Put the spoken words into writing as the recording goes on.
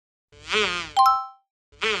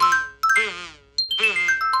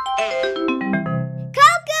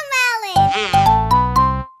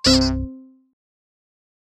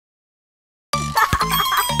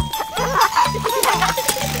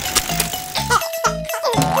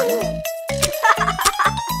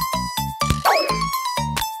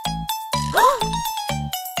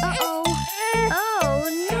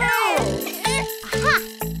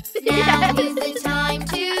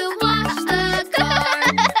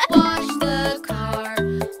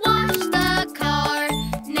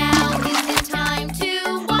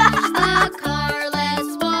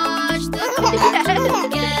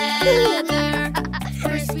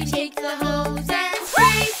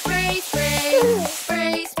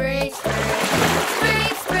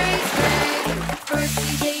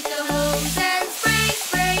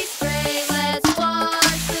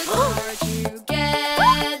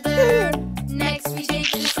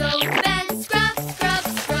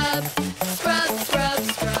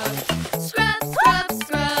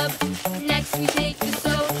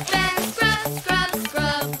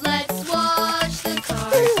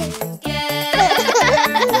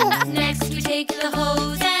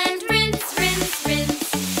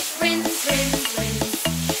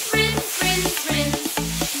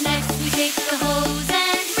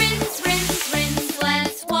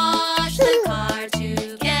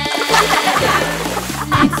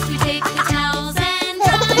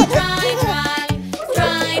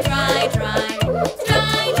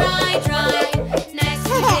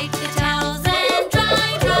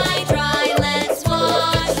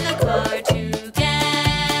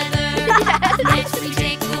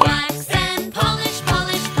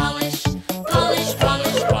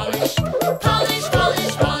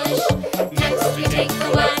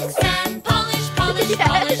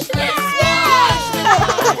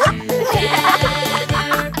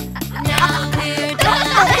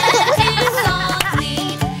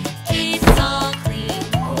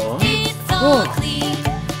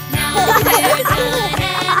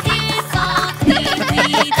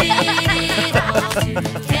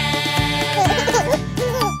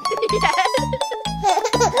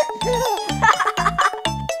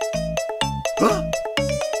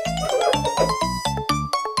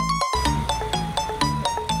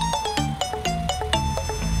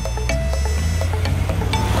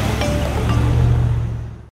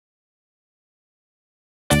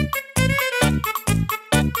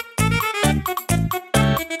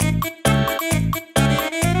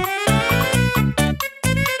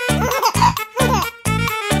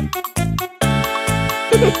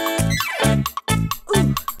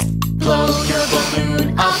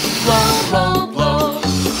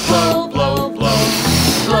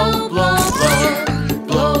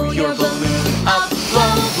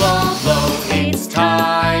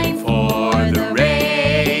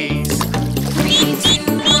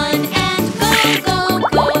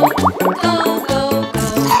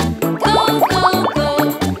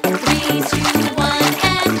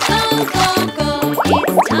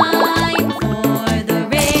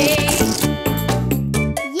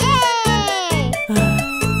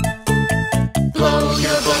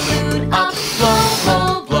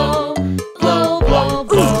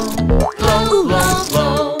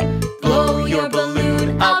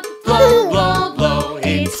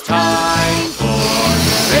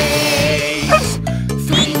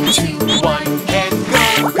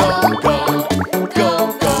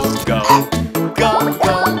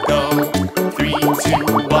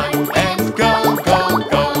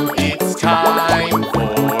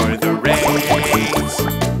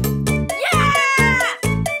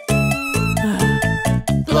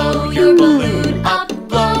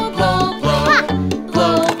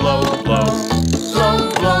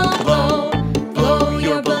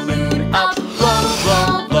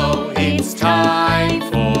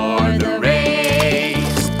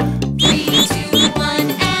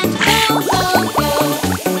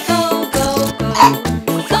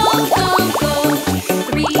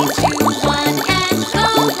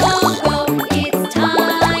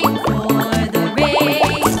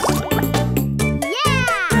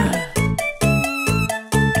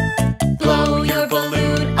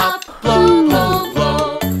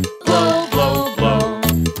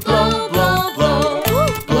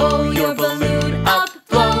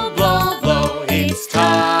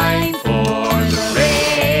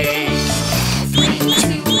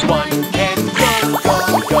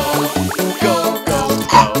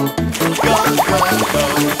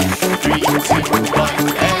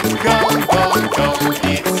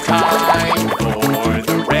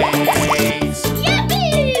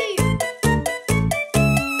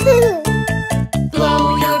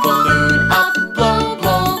Blow your balloon up, blow,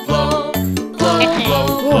 blow, blow.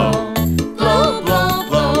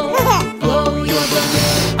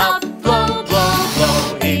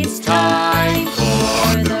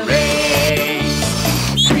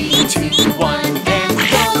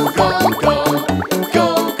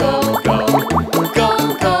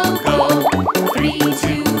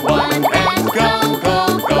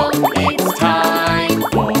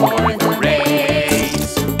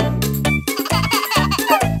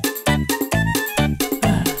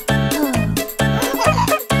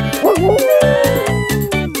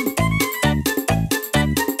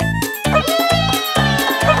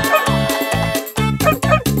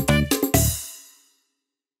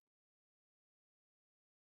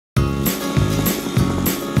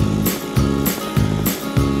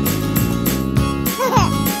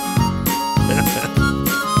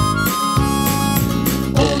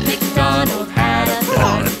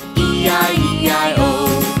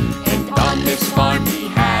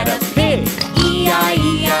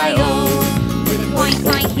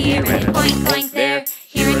 oink oink there.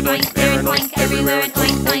 Here an oink, there an oink, everywhere an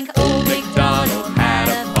oink oink. Old MacDonald had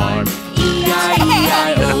a farm.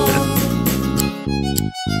 E-I-E-I-O.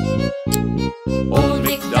 Old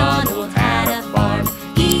MacDonald had a farm.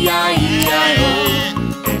 E-I-E-I-O.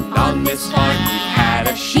 And on this farm he had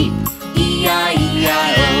a sheep.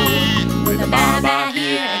 E-I-E-I-O. With a ba-ba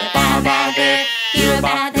here and a ba-ba there. Here a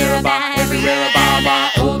ba, there a ba, everywhere a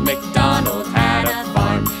ba-ba. Old MacDonald had a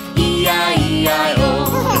farm. E-I-E-I-O.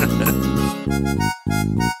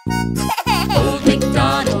 Old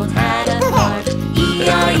MacDonald had a farm.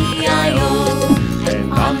 E-I-E-I-O.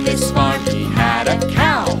 And on this farm he had a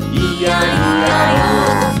cow. E-I-E-I-O.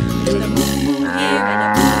 With a moo-moo here and a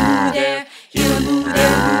moo-moo there. Here a moo,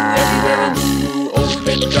 there a moo, everywhere a moo-moo. Old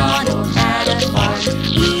MacDonald had a farm.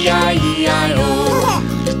 E-I-E-I-O.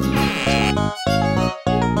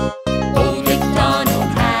 Old MacDonald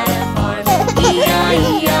had a farm.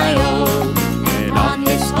 E-I-E-I-O. And on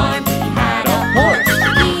this farm he had a horse.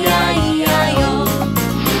 E-I-E-I-O.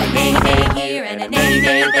 A neigh-neigh here and a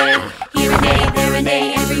neigh-neigh there. Here a neigh, there a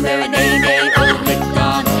neigh, everywhere a neigh-neigh. Old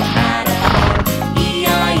MacDonald had a farm.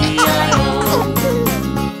 E-I-E-I-O.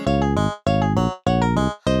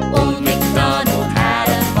 Old MacDonald had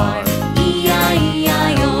a farm.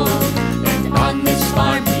 E-I-E-I-O. And on this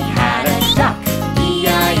farm he had a duck.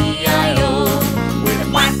 E-I-E-I-O. With a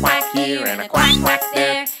quack quack here and a quack quack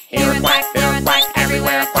there. Here a quack, there a quack,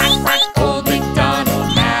 everywhere a quack quack. Old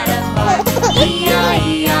MacDonald had a farm.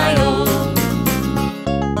 E-I-E-I-O.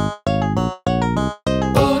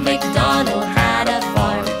 Old MacDonald had a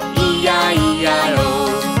farm. E-I-E-I-O.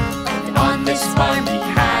 And on this farm he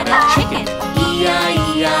had a chicken.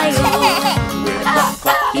 E-I-E-I-O. With a cluck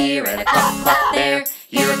cluck here and a cluck cluck there.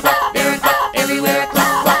 Here a cluck, there a cluck, everywhere a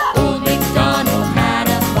cluck cluck. Old MacDonald had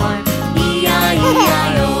a farm.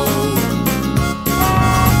 E-I-E-I-O.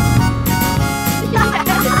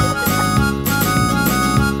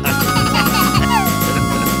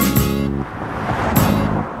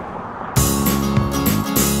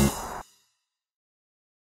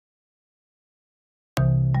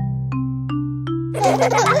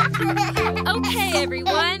 Okay,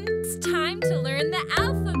 everyone, it's time to learn the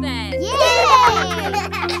alphabet.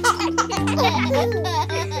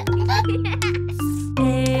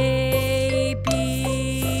 A, B,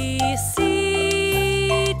 C,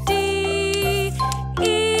 D, E,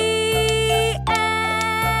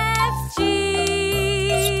 F, G,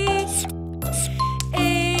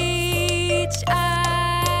 H, I,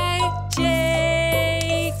 J,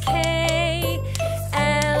 K,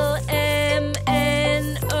 L, M, N,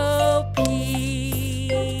 O, P,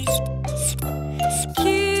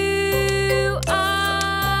 Q,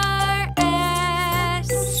 R, S,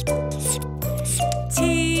 T,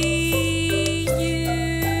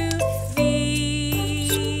 U, V,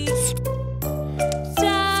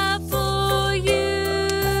 W,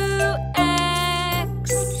 X,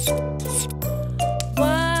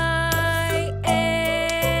 Y,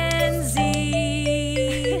 and Z.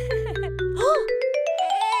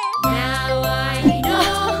 Now I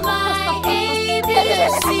know my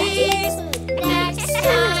ABCs. Next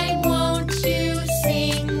time, won't you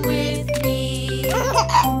sing with me?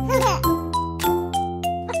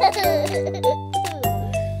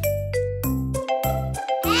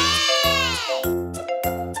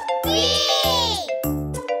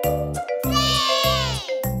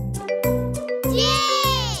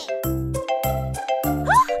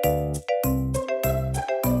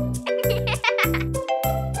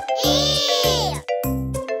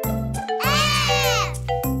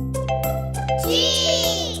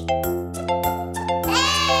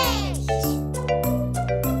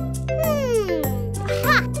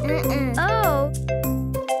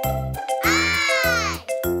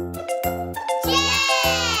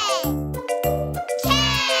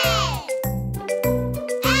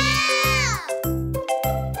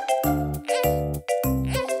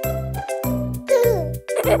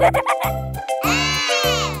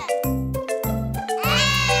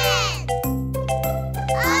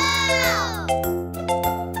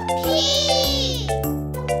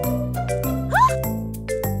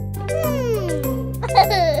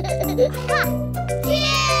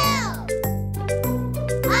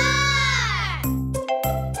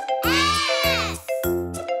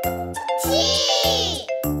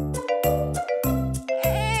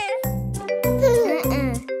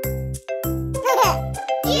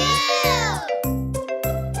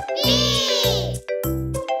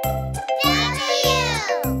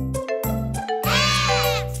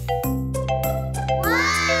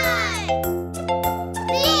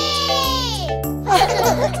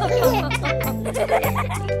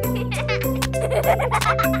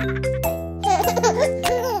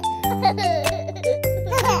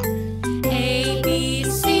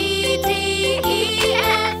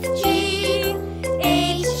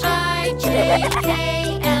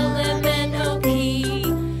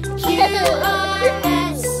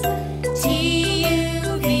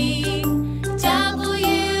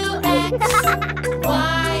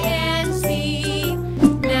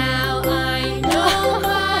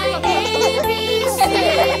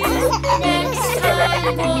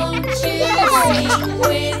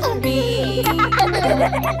 with me.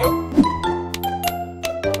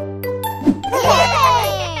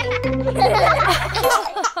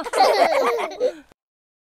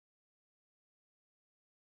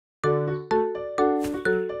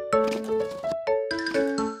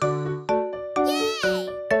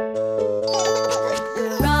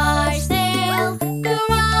 Garage sale,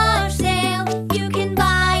 garage sale. You can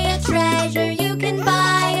buy a treasure, you can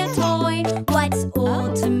buy a toy. What's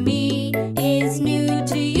old to me is new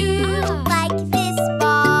to you. Like this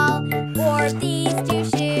ball or these two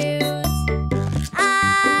shoes.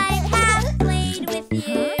 I have played with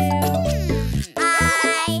you.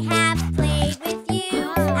 I have played with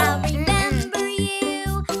you. I'll remember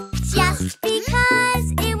you just because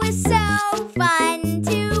it was so fun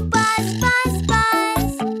to buzz, buzz,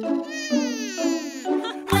 buzz.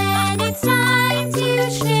 When it's time to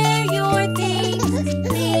share your things,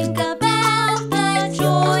 think about the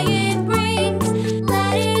joy it brings.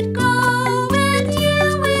 Let it go and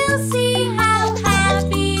you will see how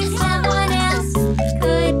happy someone else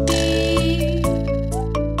could be.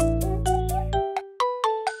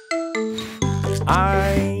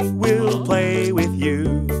 I will play with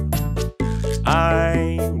you.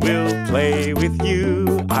 I will play with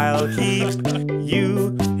you. I'll keep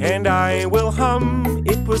you and I will hum.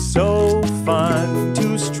 It was so fun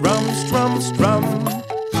to strum, strum, strum.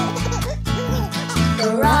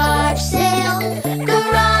 Garage sale,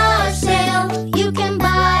 garage sale. You can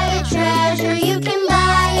buy a treasure, you can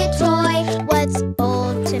buy a toy. What's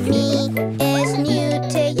old to me is new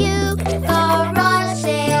to you. Garage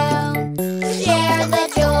sale, share the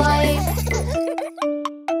joy.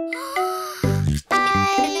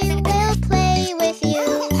 I will play with you.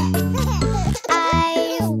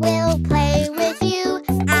 I will play with you.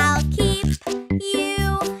 I'll keep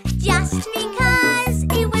you just because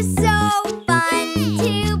it was so fun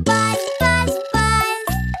to buzz, buzz, buzz.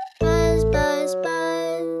 Buzz, buzz,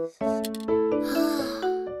 buzz.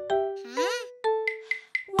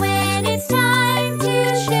 When it's time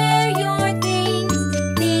to share your things,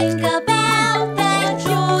 think about that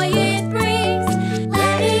joy it brings.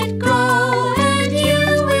 Let it go and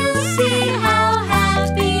you will see how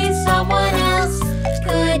happy someone else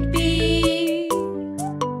could be.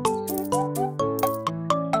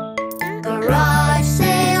 Garage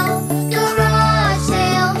sale, garage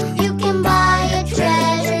sale. You can buy a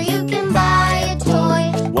treasure, you can buy a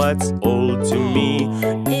toy. What's old to me?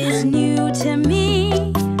 Is new to me.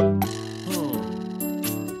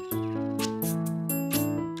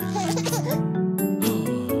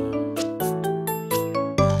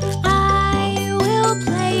 I will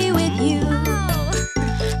play with you.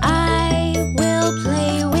 I will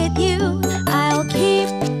play with you. I'll keep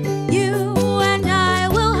you and I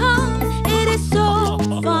will hum. It is so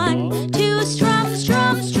fun to strum,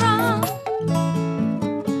 strum, strum.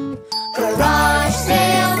 Garage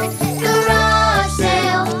sale, garage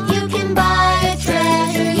sale. You can buy a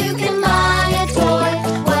treasure, you can buy a toy.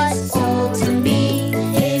 What's old to me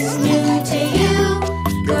is new to you.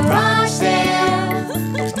 Garage sale,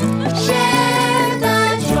 share the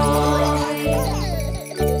joy.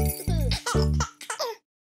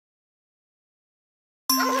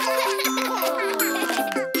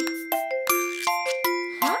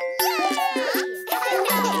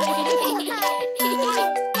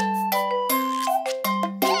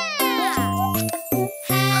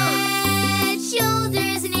 Head,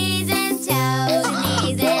 shoulders, knees and toes,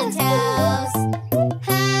 knees and toes.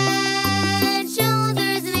 Head,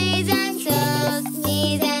 shoulders, knees and toes,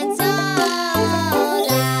 knees and toes.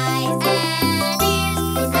 Eyes and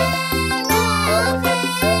ears and mouth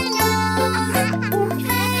and nose.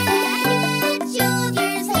 Head,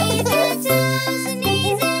 shoulders, knees and toes,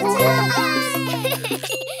 knees and toes.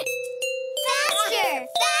 Faster,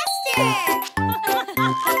 faster.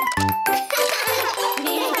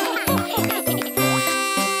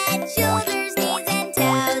 Head, shoulders, knees and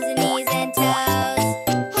toes, knees and toes.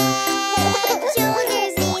 Head,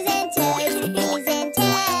 shoulders, knees and toes, knees and toes.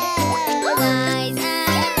 Eyes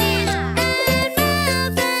and ears and mouth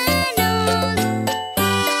and nose. Head,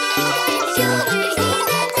 shoulders, knees and toes,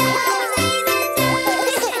 knees and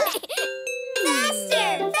toes. Faster,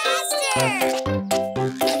 faster. Head, shoulders, knees and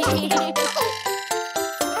toes, knees and toes.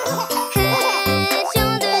 Head,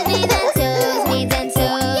 shoulders, knees and toes, knees and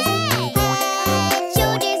toes. Eyes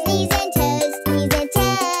and ears and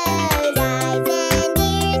mouth and nose.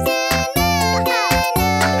 Head, shoulders,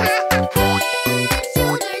 knees and toes, knees and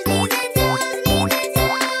toes.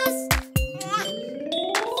 Faster, faster.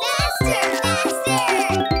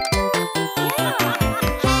 Head,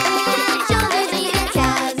 shoulders, knees and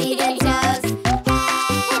toes, knees and toes.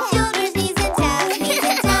 Head, shoulders, knees and toes.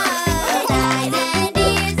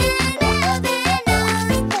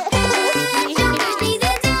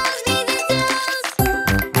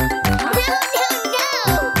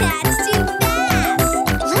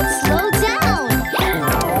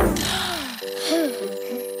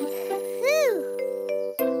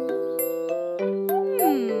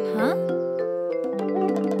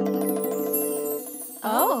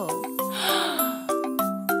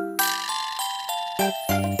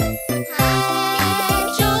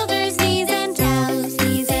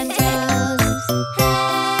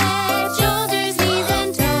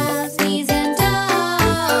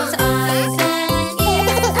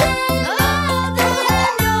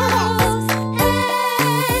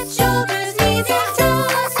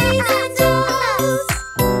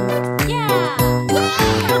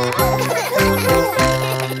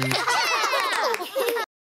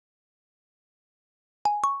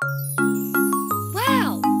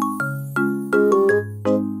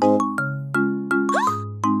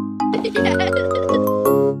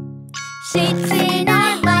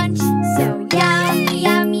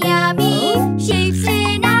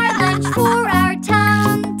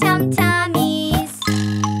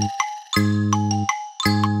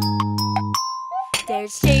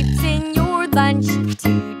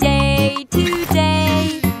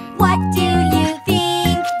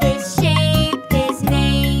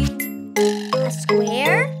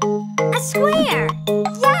 square.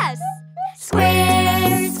 Yes!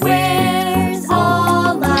 Squares, squares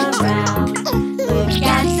all around. Look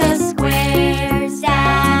at the squares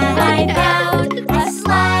that I found. A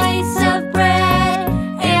slice of bread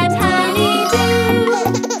and honeydew,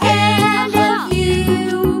 and a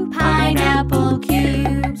few pineapple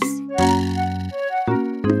cubes.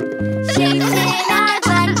 Shapes in our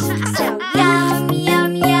lunch, so yum,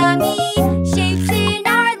 yum, yummy. Shapes in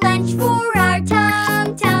our lunch for our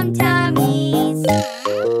tummies.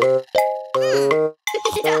 There's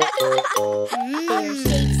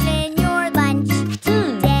shapes in your lunch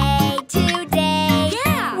today.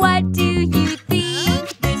 Yeah. What do you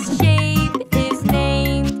think this shape is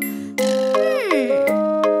named?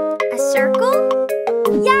 A circle?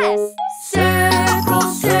 Yes!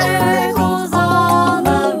 Circles, circles all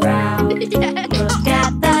around. Look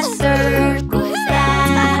at the circles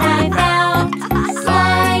that I found.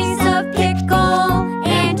 Slice of pickle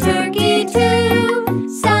and turkey too.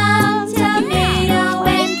 Some tomato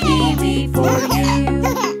and kiwi for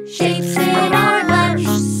you. Shapes in our lunch,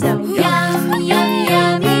 so yum, yum,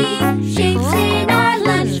 yummy. Shapes in our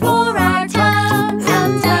lunch for our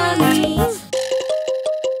tummies.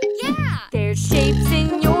 Yeah! There's shapes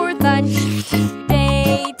in your lunch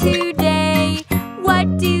today.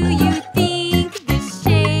 What do you think this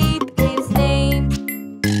shape is named?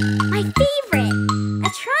 My favorite, a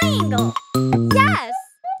triangle. Yes!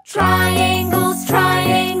 Triangles,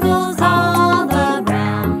 triangles all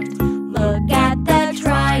around. Look at the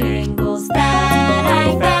triangles that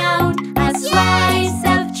I found. A slice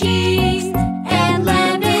of cheese and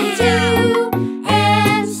lemon too,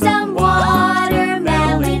 and some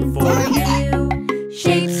watermelon for you.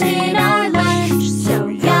 Shapes in our lunch, so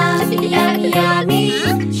yum, yum, yummy.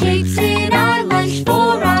 Shapes in our lunch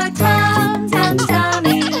for our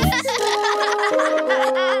tummies.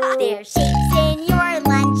 There's shapes in your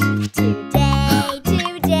lunch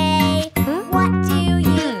today. What do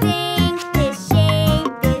you think this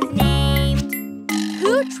shape is named?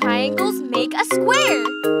 Two triangles make a square.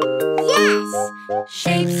 Yes!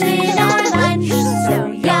 Shapes in our lunch, so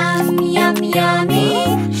yum, yum,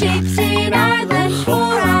 yummy. Shapes in our lunch for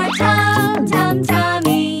our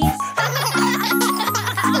tummies.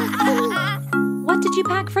 What did you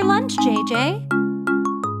pack for lunch, JJ?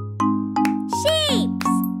 Shapes!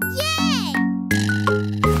 Yay!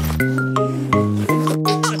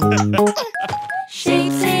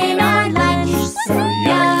 Shapes in our lunch, so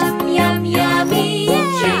yum, yum, yummy.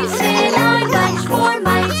 Shapes in our lunch for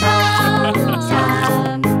my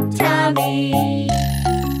tummy.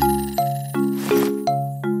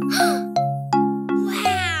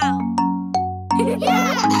 Wow!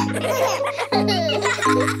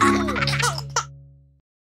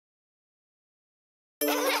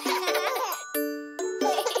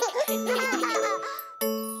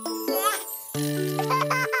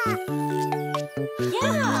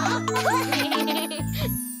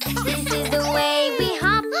 This is the way we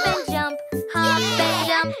hop and jump, hop and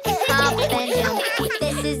jump, hop and jump.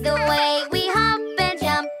 This is the way we hop and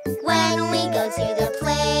jump when we go to the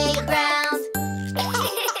playground.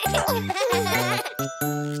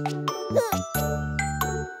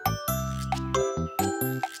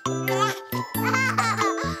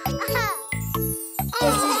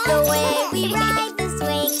 This is the way we ride the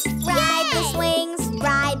swings, ride the swings,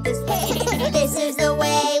 ride the swings. This is the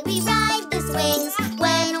way we ride the swings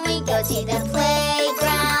when we go to the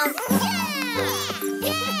playground.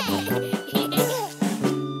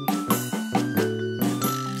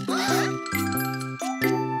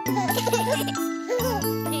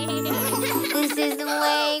 This is the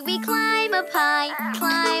way we climb up high,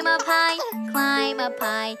 climb up high, climb up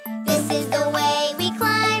high. This is the way we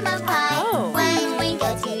climb up high when we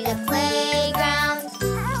go to the playground.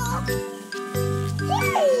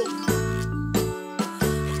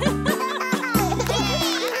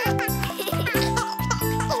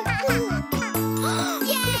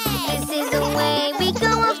 This is the way we go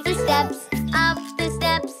up the steps, up the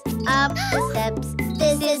steps, up the steps.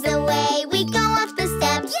 This is the way we go up the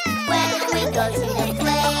steps when we go to the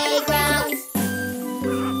playground.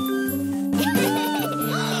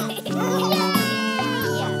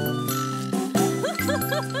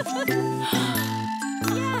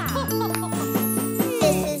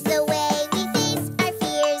 This is the way we face our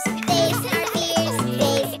fears, face our fears,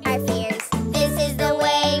 face our fears. This is the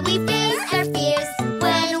way we face our fears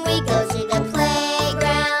when we go to the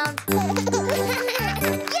playground.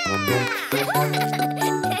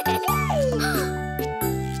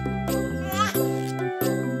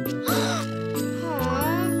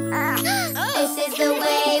 This is the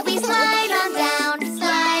way we slide on down,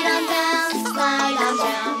 slide on down, slide on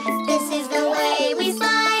down. This is the way we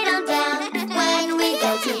slide on down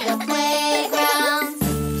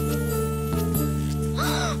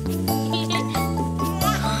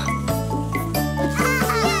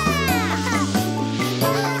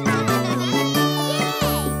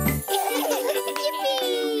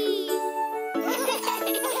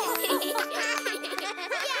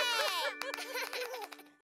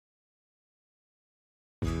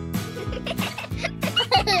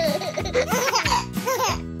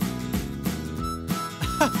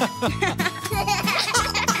Old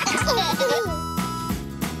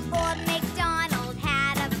MacDonald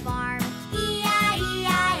had a farm,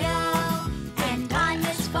 E-I-E-I-O. And on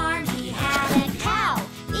this farm he had a cow,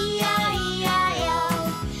 E-I-E-I-O.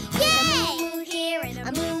 Yay! A moo here and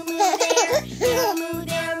a moo there, here a moo,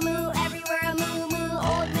 there a moo, everywhere a moo moo.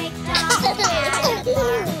 Old MacDonald had a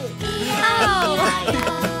farm, E-I-E-I-O.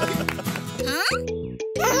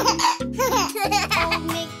 Old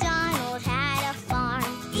MacDonald had a farm,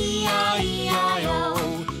 E-I-E-I-O.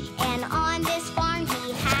 And on this farm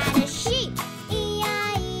he had a sheep,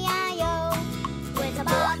 E-I-E-I-O. With a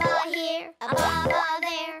ba-ba here, a ba-ba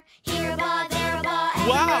there, here a ba, there a ba,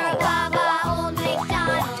 everywhere a ba-ba. Old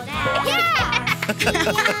MacDonald had a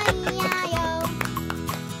farm, E-I-E-I-O.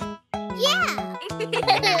 Yeah!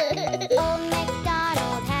 Old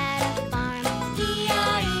MacDonald had a farm,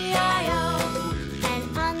 E-I-E-I-O. And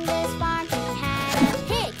on this farm he had a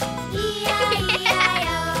pig,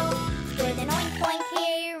 E-I-E-I-O. With an oink oink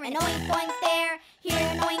here, an oink oink there, here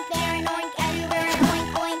an oink, there an oink, everywhere an oink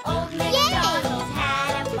oink. Old MacDonald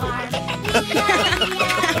had a farm,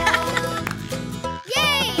 E-I-E-I-O.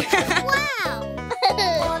 Yay! Wow!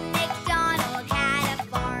 Old MacDonald had a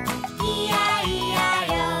farm,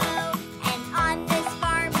 E-I-E-I-O. And on this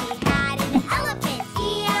farm he had an elephant,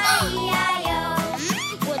 E-I-E-I-O.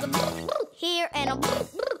 With a boop boop here and a boop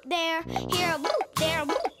boop there, here a boop, there a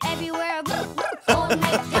boop, everywhere a boop boop. Old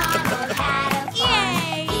MacDonald had a farm,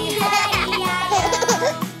 E-I-E-I-O.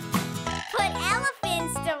 Put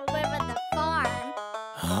elephants to live at the farm.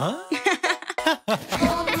 Huh?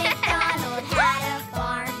 Old MacDonald had a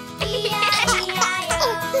farm, E-I-E-I-O.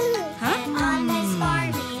 And on this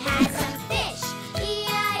farm he had some fish,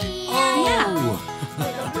 E-I-E-I-O.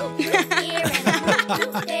 With a bloop bloop here and a bloop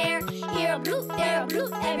bloop there, here a bloop, there a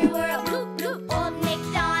bloop, everywhere a bloop bloop. Old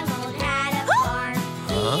MacDonald had a farm,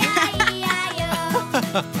 E-I-E-I-O.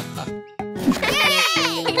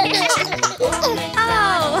 Yay! Old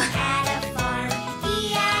MacDonald had a farm,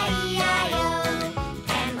 E-I-E-I-O.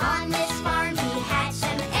 And on this farm he had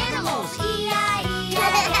some animals,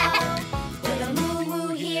 E-I-E-I-O. With a moo moo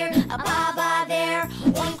here, a ba ba there,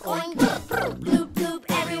 oink oink bloop bloop bloop bloop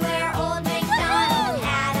everywhere. Old MacDonald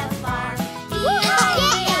had a farm,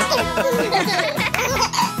 E-I-E-I-O.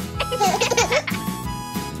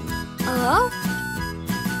 Oh?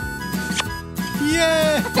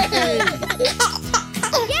 Yay!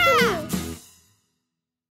 Yeah!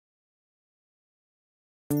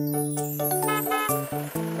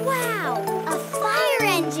 Wow, a fire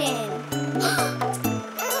engine!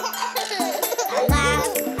 I laugh,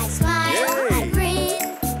 I smile, I grin.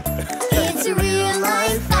 It's a real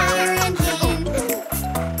life fire engine.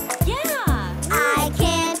 Yeah! I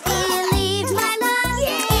can't believe my luck.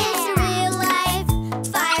 It's a real life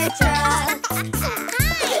fire truck.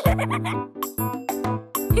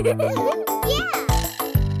 Yeah!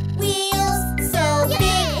 Wheels so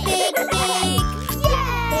big, big, big.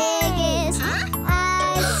 Biggest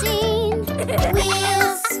I've seen.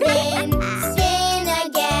 Wheels spin, spin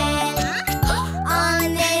again on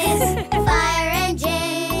this fire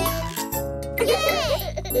engine.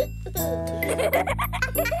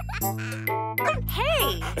 Hey!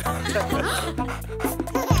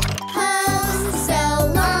 Hose so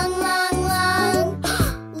long, long, long.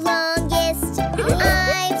 Longest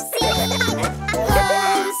I've seen.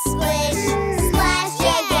 Hose splish, splash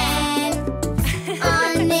again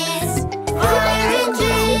on this fire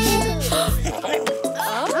engine.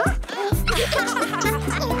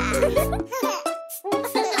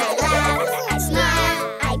 I laugh, I smile,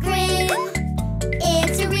 I grin.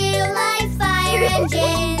 It's a real life fire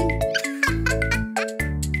engine.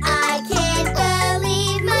 I can't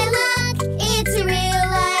believe my luck. It's a real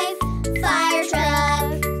life fire truck.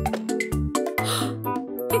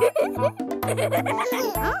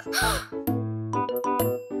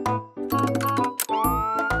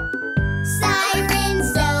 Siren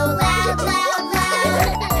so loud, loud, loud.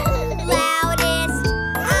 Loudest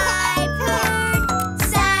I've heard.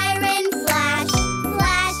 Siren flash,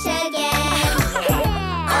 flash again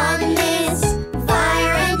on this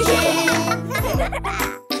fire engine.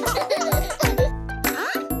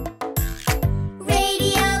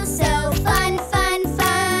 Radio so fun, fun,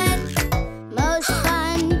 fun. Most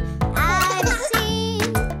fun I've seen.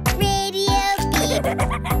 Radio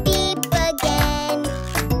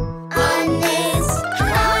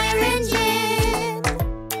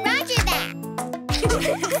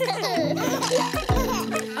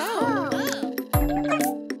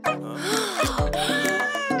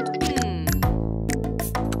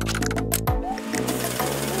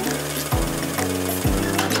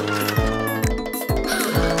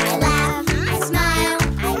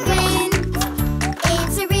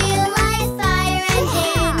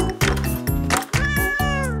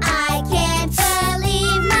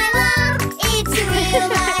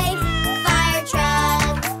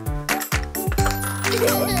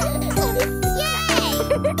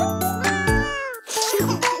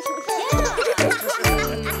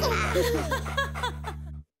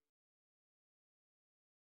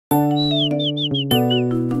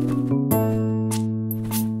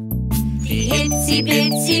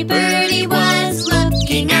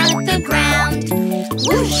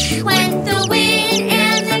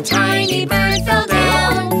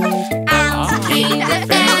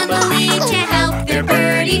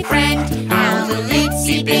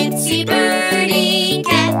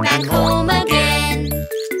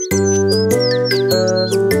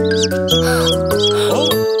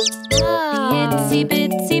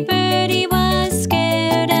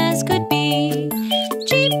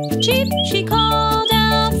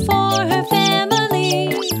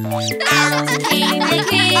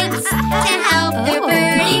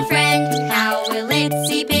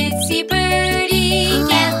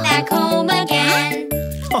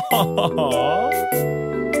Wow!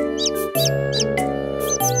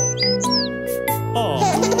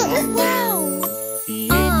 The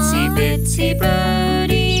itsy bitsy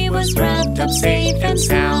birdie was wrapped up safe and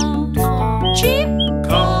sound. Chip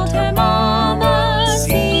called her mama,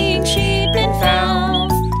 seeing she'd been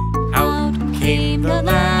found. Out came the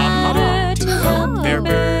ladder to help their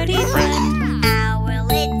birdie friend. Our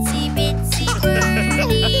itsy bitsy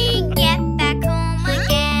birdie get back home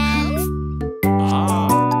again.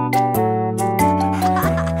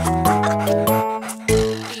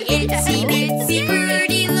 The itsy bitsy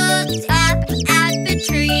birdie looked up at the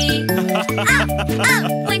tree. Up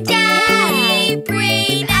went Daddy,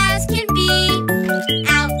 brave as can be.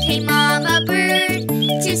 Out came Mama Bird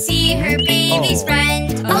to see her baby's friend.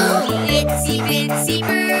 The itsy bitsy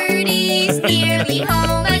birdie's nearly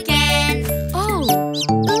home again.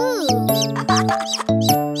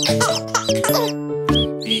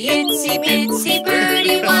 The itsy bitsy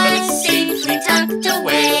birdie was safely tucked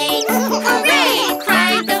away. Hooray!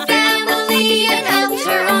 Cried the family and helped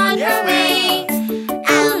her on her way.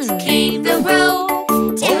 Out came the row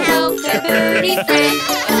to help their birdie friend.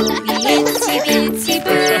 The itsy bitsy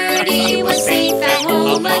birdie was safe at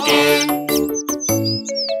home again.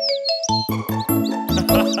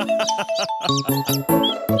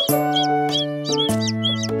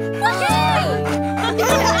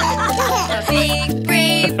 The big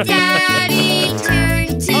brave Daddy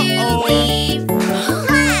turned to leave.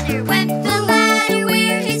 Ladder went the ladder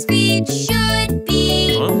where his feet should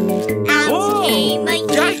be. Out came a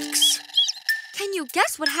Yikes! Can you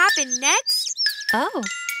guess what happened next? Oh.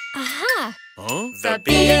 Aha. The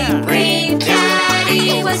big brave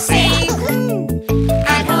Daddy was safe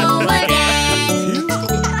at home again.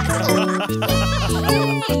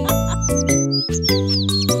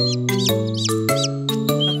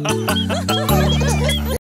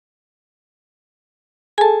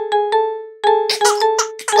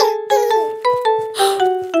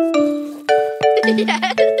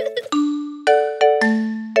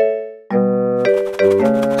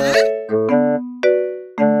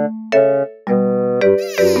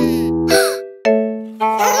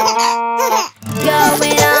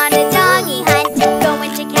 Going on a doggy hunt,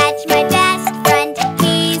 going to catch my best friend.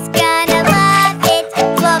 He's gonna love it.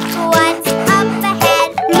 Look what's up ahead.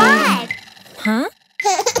 Mud! Huh?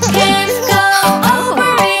 Can't go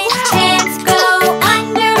over it, can't go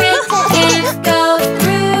under it, can't go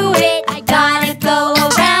through it. I gotta go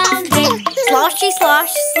around it. Sloshy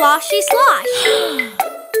slosh, sloshy slosh.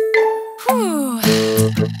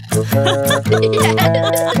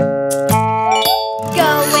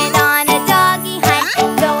 Going on a doggy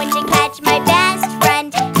hunt, going to catch my best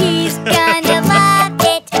friend. He's gonna love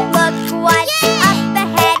it. Look what's up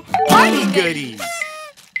ahead. Goody goodies!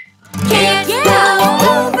 Can't go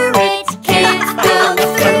over it, can't go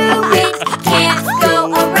through it, can't go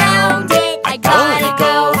around it. I gotta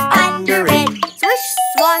go under it. Swish,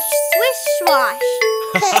 swash, swish, swash.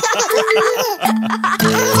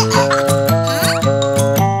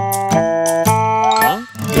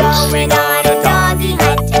 Going on a doggy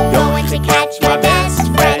hunt, going to catch my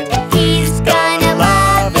best friend. He's gonna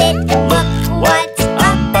love it. Look what's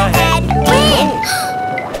up ahead. Win!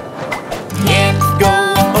 Can't go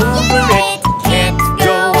over it, can't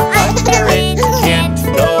go under it, can't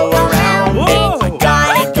go around it. I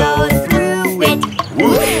gotta go through it.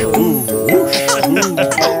 Whoosh, whoo, whoosh, whoo.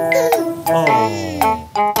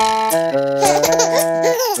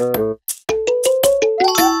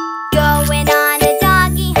 Going on a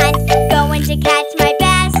doggy hunt, going to catch my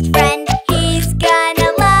best friend. He's gonna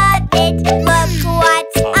love it. Look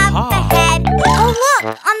what's up ahead. Oh, look,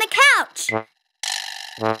 on the couch.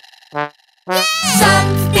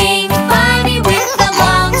 Something funny with a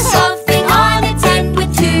long soft thing on its head,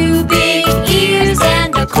 with two big ears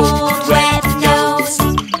and a cold wet nose.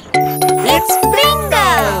 It's Bingo!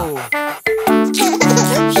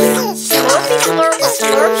 Slurpy slurp,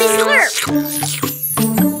 slurpy slurp.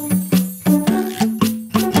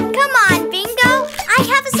 Come on, Bingo, I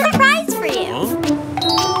have a surprise for you.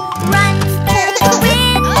 Run through the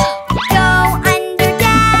wind, go under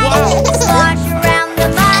dash, slosh around the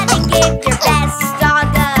mud and give your best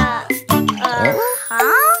dog a...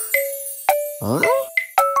 huh?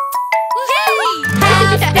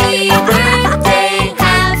 Happy birthday,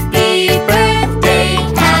 happy birthday,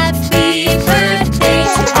 happy birthday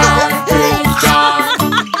to our good dog.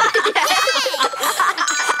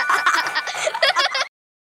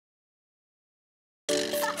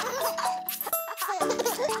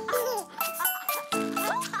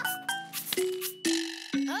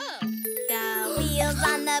 The wheels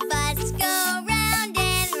on the bus go round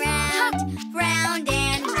and round, round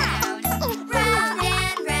and round, round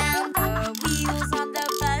and round.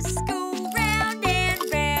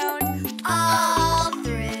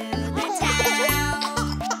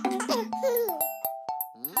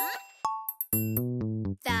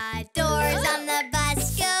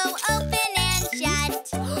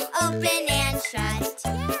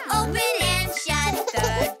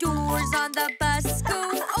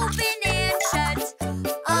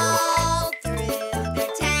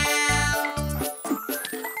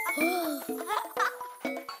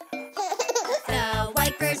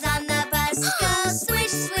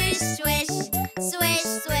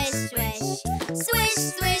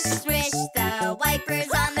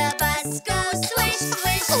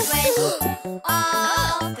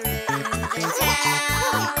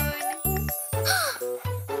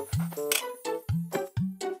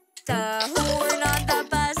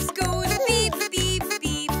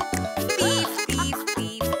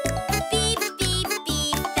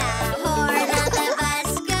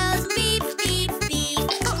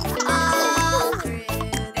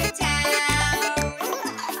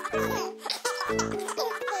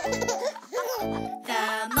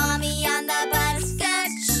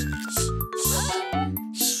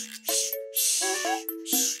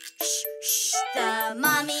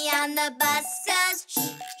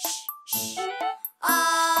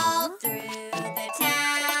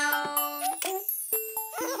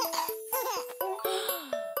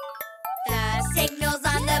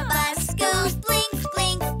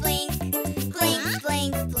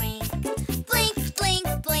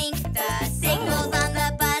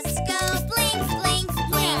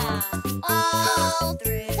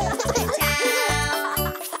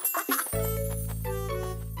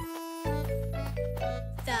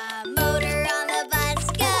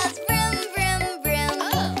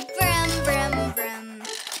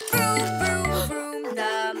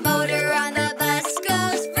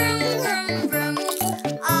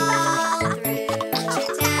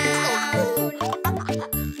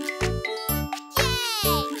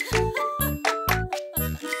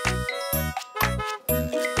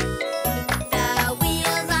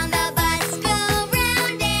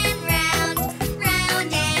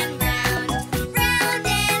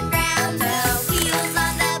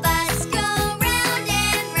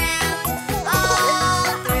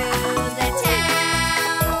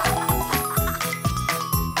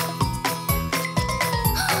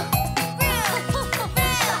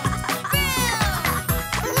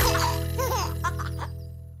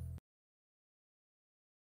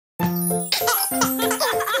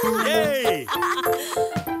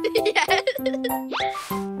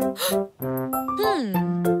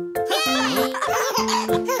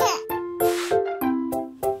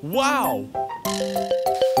 Wow!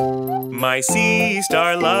 My sea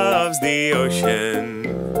star loves the ocean.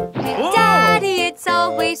 Daddy, it's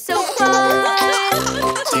always so fun.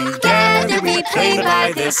 Together we play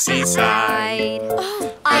by the seaside.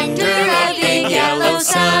 Under a big yellow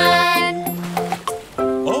sun.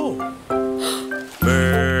 Oh!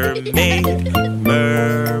 Mermaid,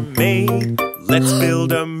 mermaid, let's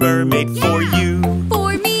build a mermaid for you.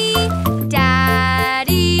 For me,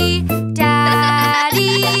 Daddy,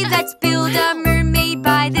 Daddy, let's build a mermaid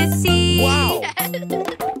by the sea. Wow!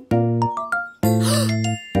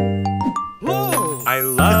 I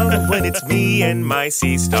love when it's me and my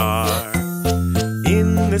sea star.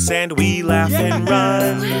 In the sand we laugh and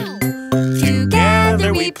run.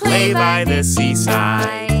 Together we play by the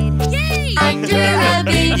seaside. Under a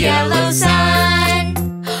big yellow sun.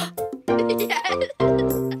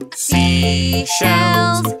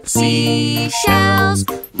 Seashells, seashells,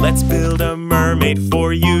 let's build a mermaid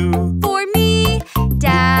for you. For me,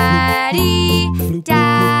 Daddy,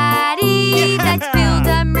 Daddy, let's build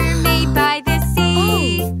a mermaid by the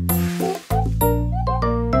sea.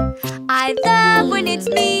 I love when it's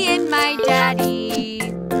me and my daddy.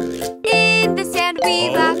 In the sand we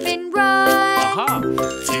laugh and run.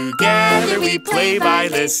 Together we play by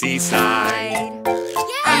the seaside.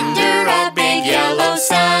 Under a big yellow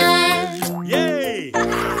sun. Yay!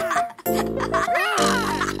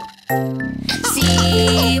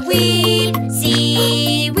 Seaweed,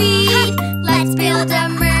 seaweed, let's build a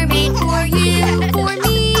mermaid for you. For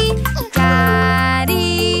me,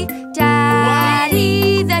 Daddy,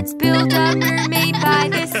 Daddy, let's build a mermaid by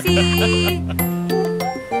the sea.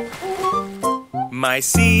 My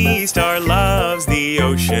sea star loves the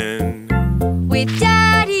ocean. With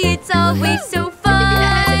Daddy, it's always so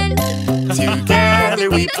fun. Together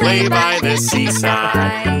we play by the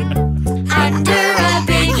seaside. Under a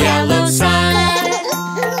big yellow sun.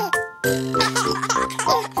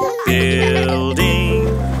 Building,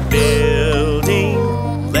 building,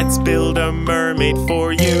 let's build a mermaid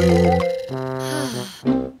for you.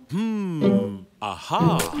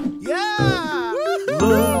 Aha! Yeah!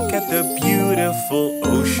 Look at the beautiful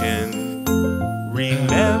ocean.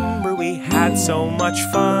 Remember we had so much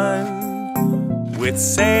fun with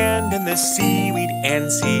sand and the seaweed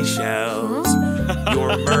and seashells.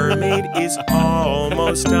 Your mermaid is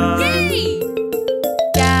almost done.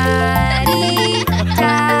 Daddy,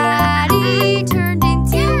 Daddy turned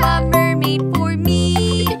into a mermaid for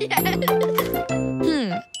me.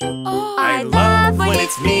 I love when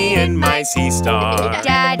it's me and my sea star.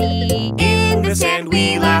 Daddy, In the sand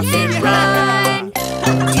we laugh and run.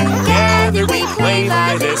 Together we play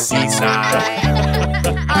by the seaside.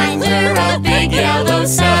 under a big yellow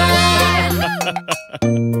sun.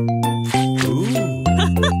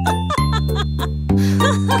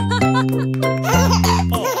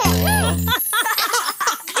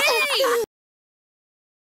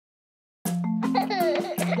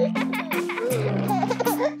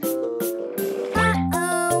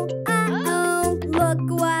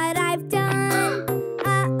 Look what I've done.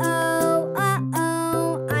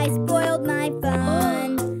 I spoiled my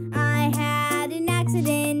fun. I had an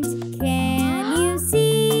accident. Can you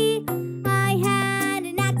see? I had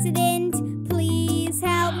an accident. Please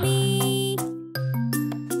help me.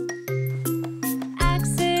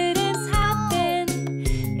 Accidents happen,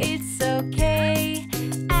 it's okay.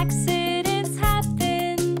 Accidents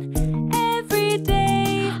happen every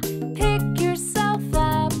day. Pick yourself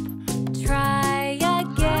up, try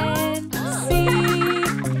again. See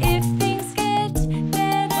if things get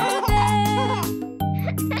better then.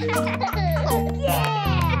 Look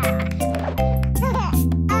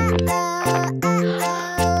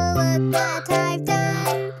what I've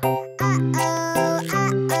done.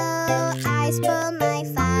 I spoiled my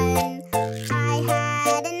fun. I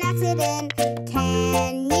had an accident.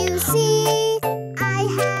 Can you see? I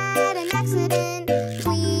had an accident.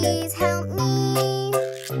 Please help me.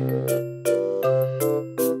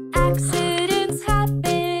 Accidents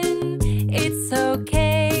happen, it's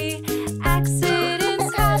okay.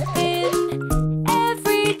 Accidents happen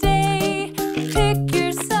every day. Pick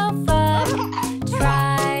yourself up,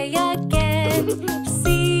 try again.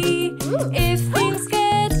 See if things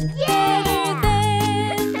get better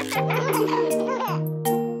then.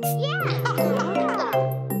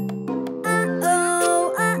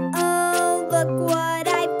 Look what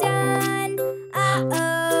I've done.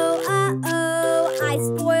 I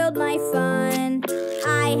spoiled my fun.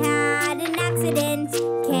 I had an accident.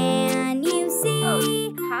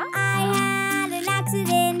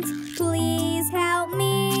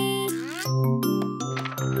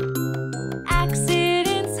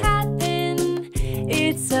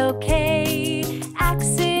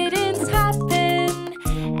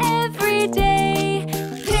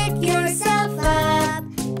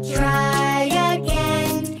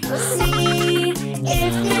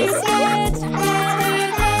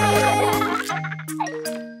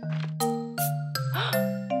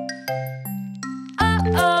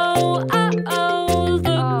 Uh-oh, uh-oh,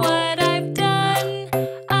 look what I've done.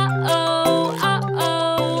 Uh-oh,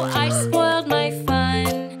 uh-oh, I spoiled my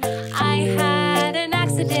fun. I had an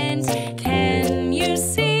accident, can you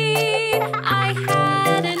see? I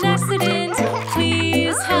had an accident,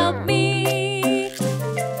 please help me.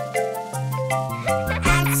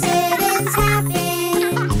 Accidents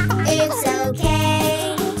happen, it's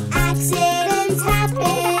okay. Accidents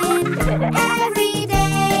happen every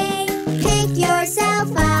day. Pick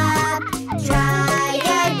yourself up, try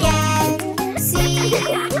again. See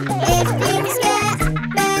if things get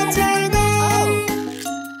better then.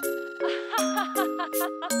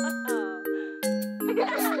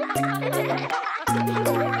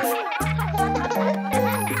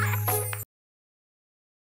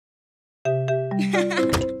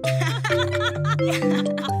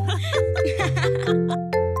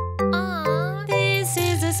 This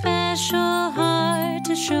is a special heart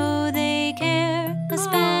to show they care. A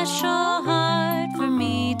special heart for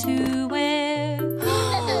me to wear.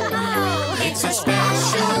 It's a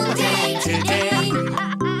special day today.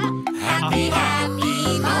 Happy,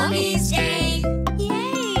 happy Mommy's Day.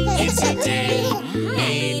 It's a day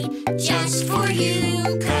made just for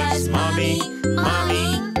you. 'Cause Mommy,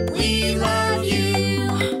 we love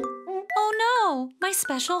you. Oh no, my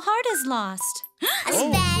special heart is lost. A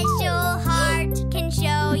special heart can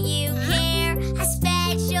show you care. A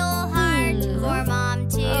special heart for Mom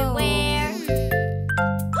to wear.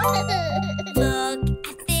 Look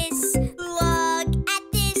at this, look at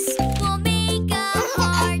this. We'll make a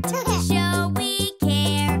heart to show we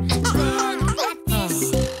care. Look at this,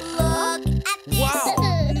 look at this.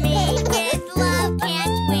 Made with love,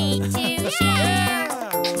 can't wait to share.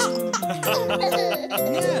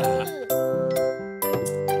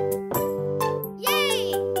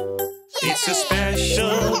 Yay! It's a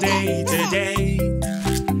special day today.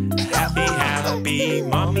 Happy, happy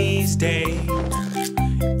Mommy's Day.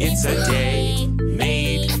 It's a day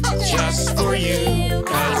made just for you.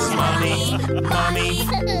 'Cause Mommy,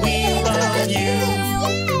 we love you.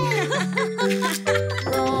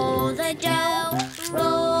 Roll the dough,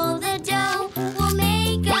 roll the dough. We'll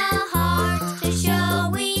make a heart to show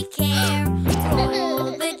we care.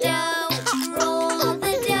 Roll the dough,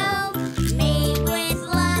 made with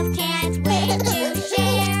love, can't wait to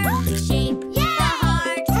share. Shape the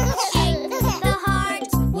heart,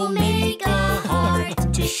 we'll make a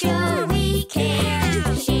heart to show we care.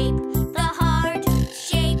 Shape the heart,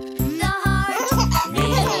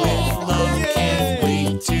 Made with love, can't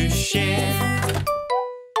wait to share.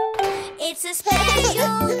 it's a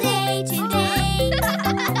special day today.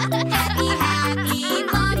 Happy, happy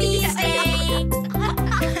Mommy's Day.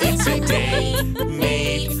 It's a day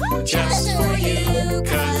made just for you.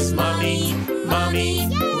 'Cause Mommy,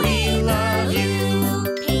 we love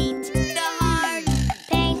you. Paint the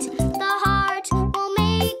heart, we'll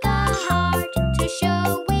make a heart to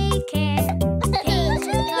show we care. Paint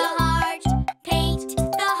the heart,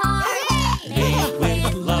 Made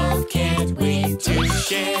with love, can't wait to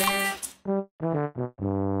share.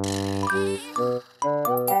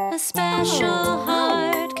 A special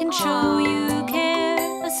heart can show you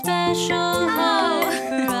care. A special heart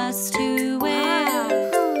for us to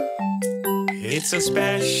wear. It's a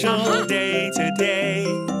special day today.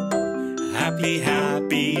 Happy,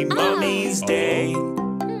 happy Mommy's Day.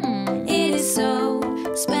 It is so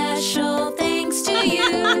special thanks to you.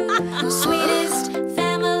 Sweetest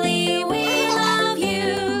family, we love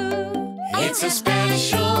you. It's a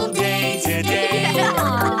special day today.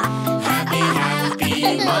 Happy, happy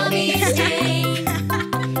Mommy's Day.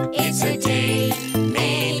 It's a day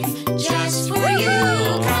made just for you.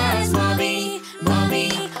 'Cause Mommy,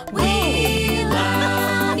 we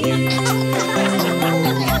love you.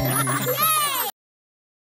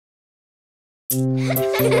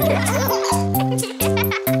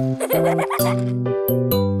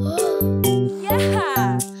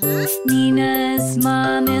 Nina's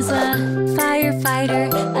mom is a firefighter,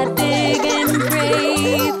 a big and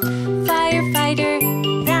brave firefighter.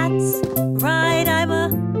 That's right, I'm a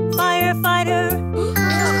firefighter.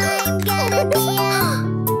 I'm gonna be a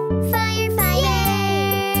firefighter.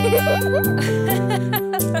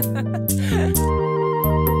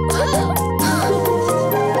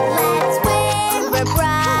 Let's wear a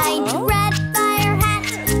bright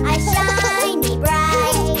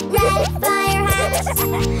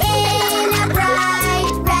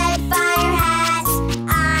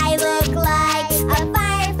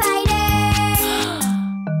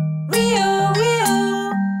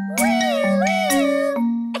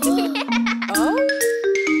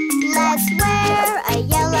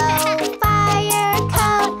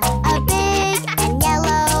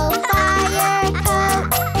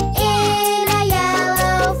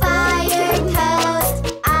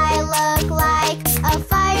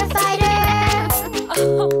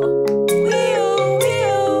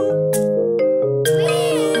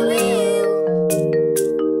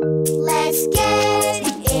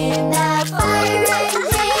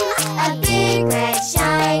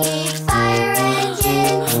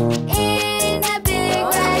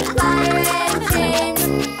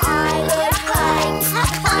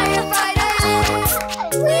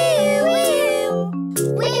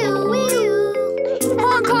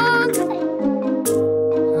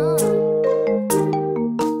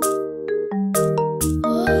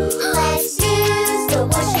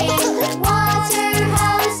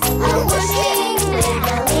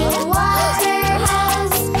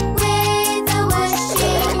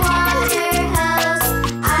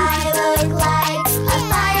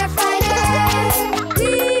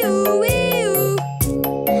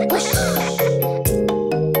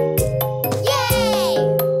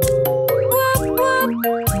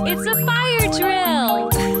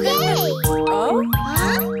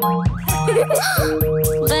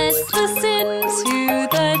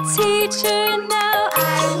teacher now.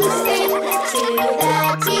 I'm listening to the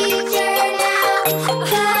teacher now.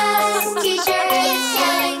 The teacher is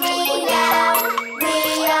telling me now. We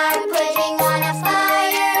are putting on a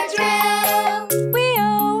fire drill.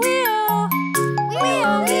 Wee-oh.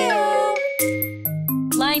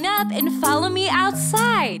 Line up and follow me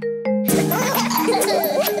outside.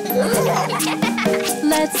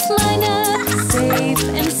 Let's line up, safe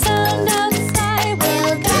and sound outside.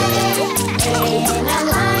 We'll gather in a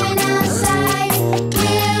line outside.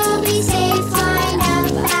 We'll be safe lined up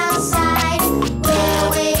outside. We'll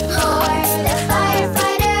wait for the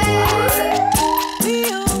firefighter.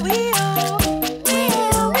 Wee-oh, wee-oh.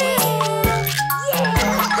 Wheel,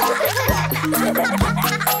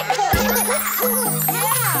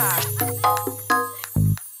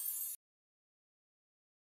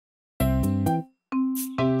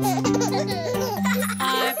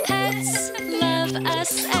 Our pets love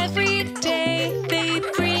us every day. They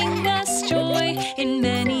bring us joy in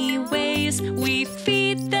many ways. We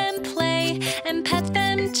feed them, play, and pet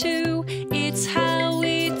them too. It's how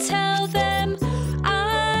we tell them,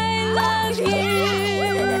 I love you.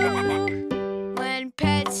 When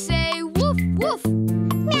pets say woof woof,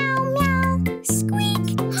 meow, meow, squeak.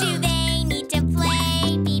 Do they need to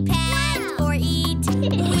play, be pet, or eat?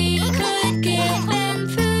 We could give them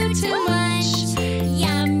food to munch.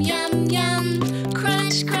 Yum, yum, yum.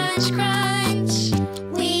 Crunch, crunch, crunch.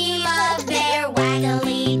 We love their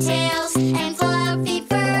waggly tails and fluffy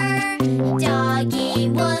fur, doggy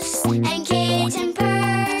woofs and kitten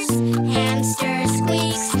purrs, hamster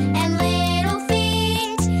squeaks and little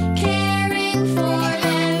feet. Caring for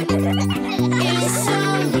them is so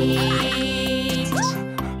neat.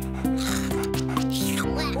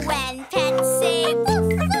 When pets say woof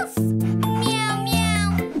woof, meow meow,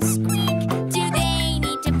 squeak, do they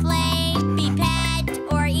need to play, be pet,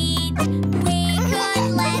 or eat? We could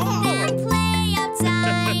let them play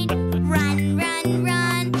outside, run, run,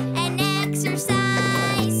 run, and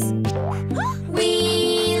exercise. We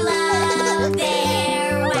love their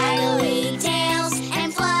waggly tails and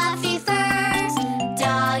fluffy furs,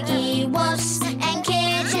 doggy woofs and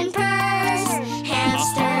kitten purrs,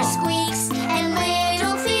 hamster squeaks and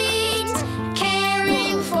little feet.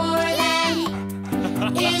 Caring for them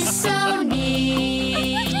is so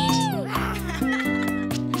neat.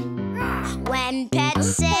 When pets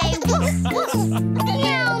say woof woof,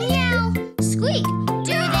 meow meow, squeak,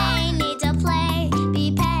 do they need to play, be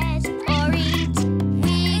pet, or eat?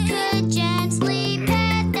 We could gently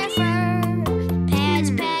pet their fur, pet,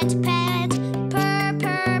 pet, pet, purr,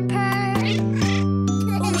 purr, purr.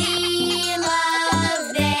 We love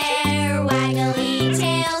their waggly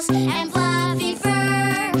tails and fluffy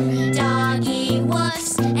fur, doggy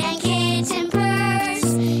woofs and kitten purrs,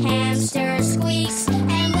 hamster squeaks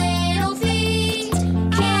and little feet.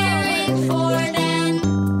 Caring for them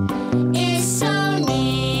is so neat.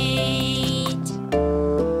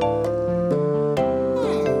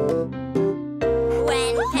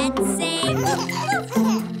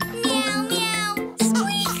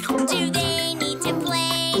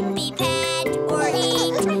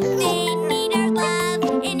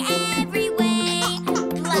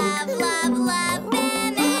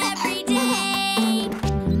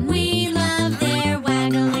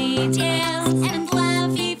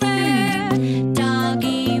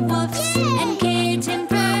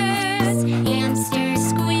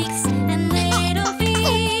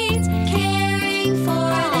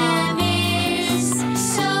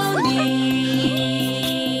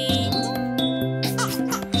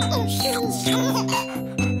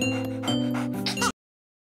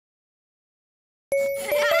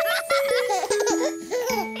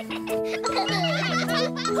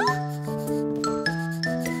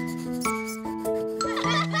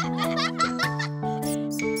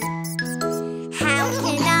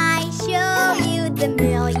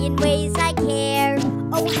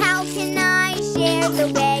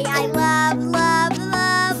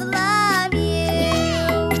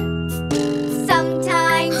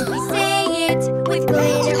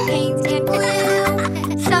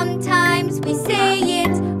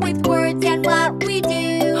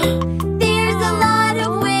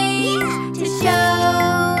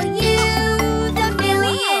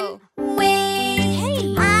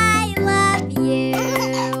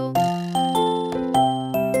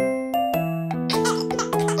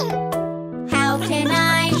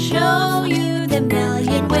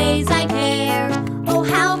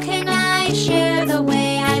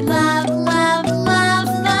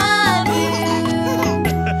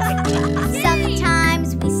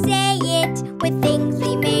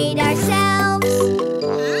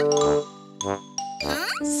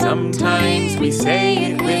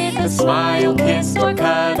 a smile, kiss, or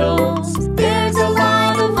cuddles. There's a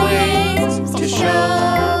lot of ways to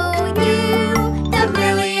show you the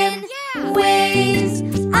million ways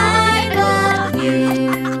I love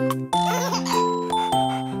you.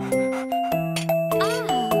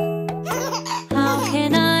 How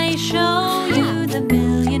can I show you the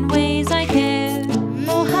million ways I care?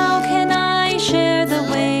 Oh, how can I share the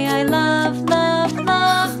way I love, love,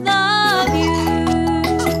 love, love you?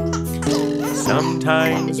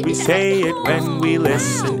 Sometimes we say it when we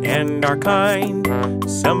listen and are kind.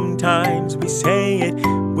 Sometimes we say it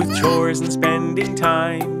with chores and spending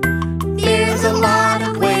time. There's a lot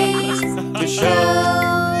of ways to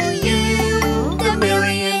show you the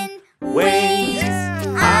million ways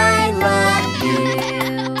I love you.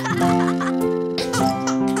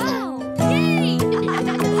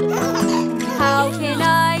 How can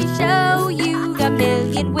I show you the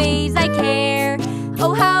million ways I care?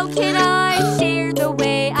 Oh, how can I share the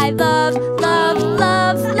way I love, love,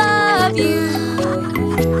 love, love you?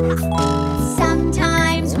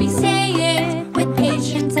 Sometimes we say it with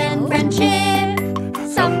patience and friendship.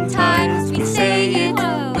 Sometimes we say it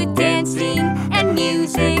with dancing and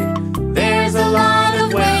music. There's a lot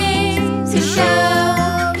of ways to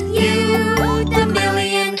show you the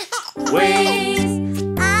million ways.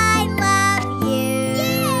 I love you.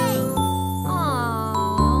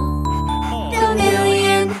 The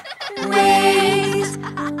million ways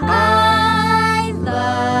I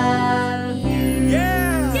love you.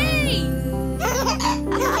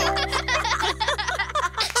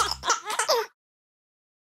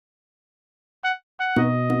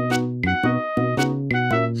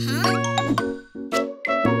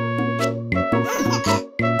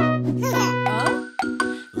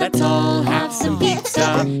 Let's all have some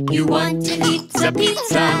pizza. You want to eat some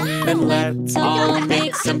pizza? Then let's all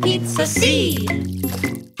make some pizza. See,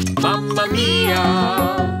 Mamma Mia!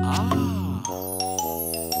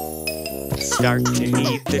 Start to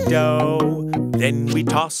knead the dough. Then we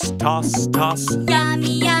toss, toss, toss.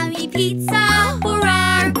 Yummy, yummy pizza for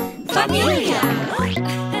our familia.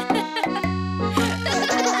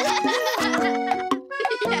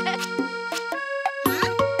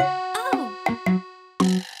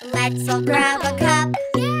 Let's all grab a cup.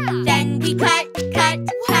 Then we cut, cut,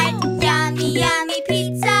 cut. Yummy, yummy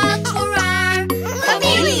pizza for our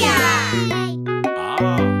familia.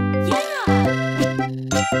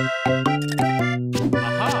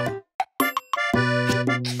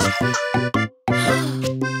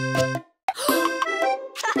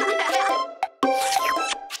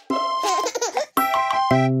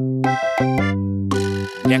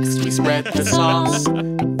 Next we spread the sauce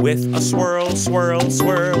with a swirl, swirl,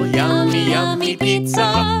 swirl. Yummy, yummy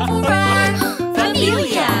pizza For our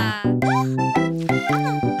familia.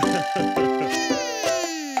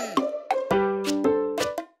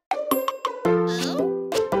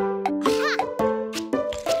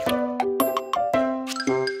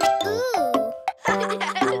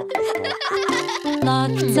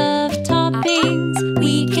 Lots of toppings.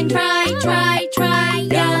 We can try, try, try.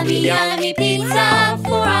 Yummy, yummy pizza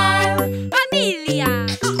for our familia.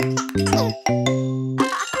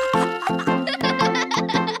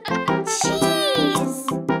 Cheese.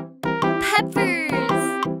 Peppers.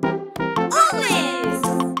 Olives.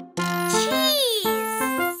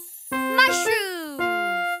 Cheese. Mushrooms.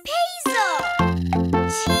 Basil.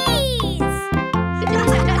 Cheese.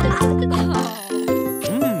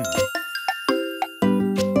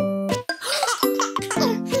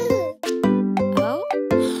 Oh?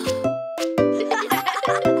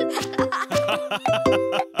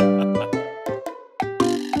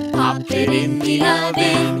 Pop it in the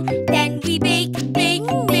oven. Then we bake, bake,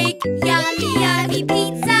 bake. Yummy, yummy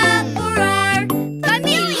pizza for our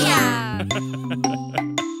familia.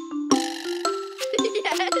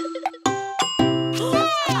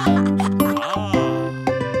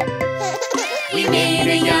 We made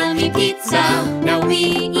a yummy pizza. Now we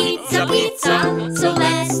eat some pizza. So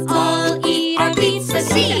let's all eat our pizza.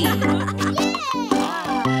 See,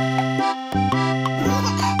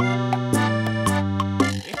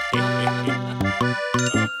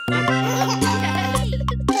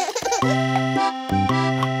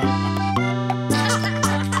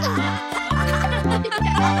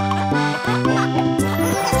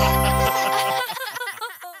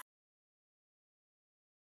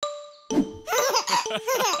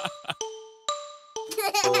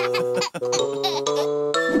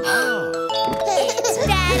 It's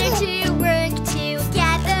better to work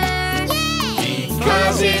together.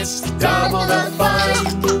 because it's double the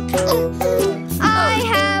fun. I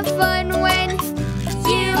have fun when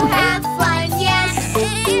you have fun, yes.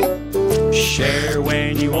 Share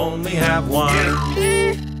when you only have one.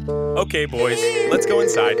 Okay, boys, let's go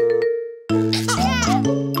inside.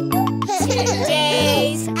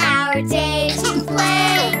 Today's our day to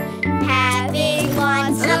play, having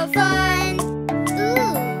lots of fun.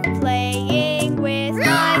 Playing with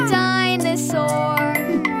my dinosaur.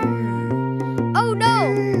 Oh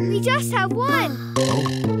no, we just have one.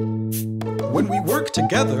 When we work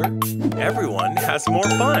together, Everyone has more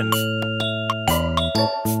fun.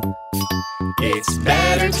 It's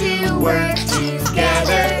better to work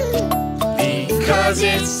together because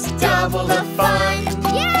it's double the fun.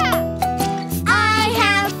 Yeah! I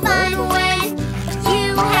have fun when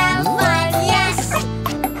you have fun, yes!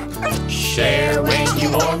 Share when you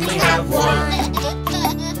only have one.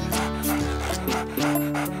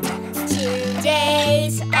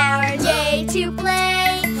 Today's our day to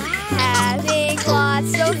play, having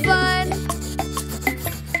lots of fun.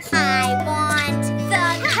 I want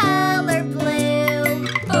the color blue.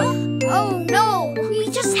 Oh no, We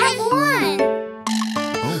just have one.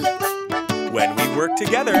 When we work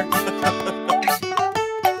together,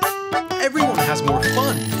 everyone has more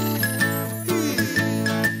fun.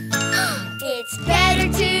 it's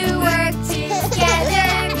better to work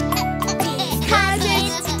together because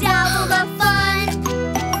it's double the fun.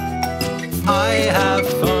 I have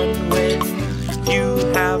fun when you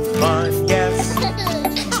have fun, yes.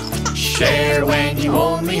 Share when you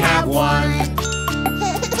only have one.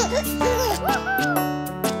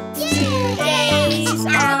 Today's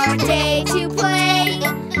our day to play,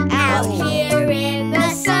 out here in the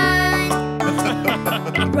sun,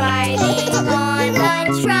 riding on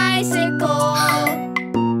a tricycle.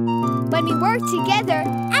 When we work together,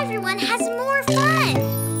 Everyone has more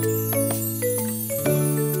fun.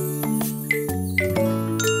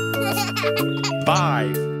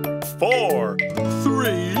 5, 4,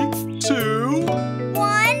 3, 2,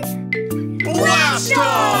 One. blast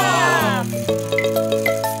off!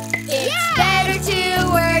 it's better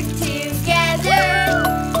to work together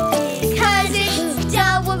because it's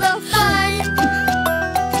double the fun.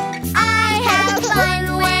 I have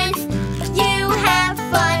fun when you have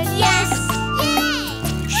fun, yes.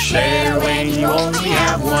 Share when you only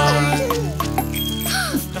have one.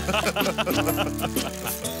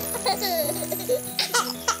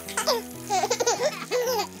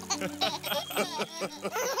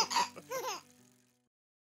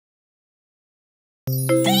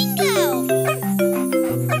 Bingo!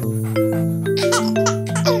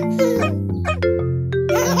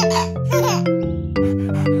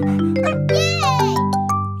 Yay!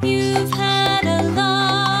 You've had a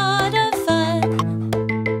lot of fun.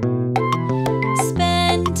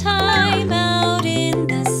 Spend time out in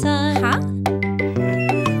the sun.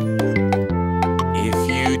 If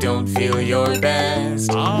you don't feel your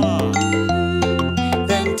best,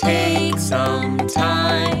 then take some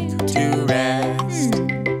time to rest.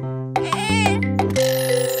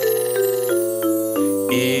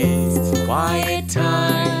 It's quiet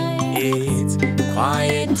time, it's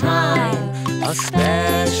quiet time, a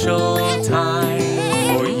special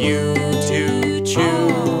time for you to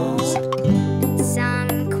choose.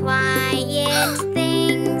 Some quiet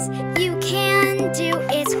things you can do.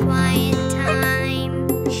 It's quiet time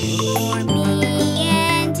for me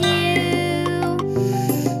and you.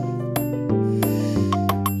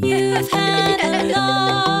 You've had a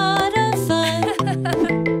lot of fun.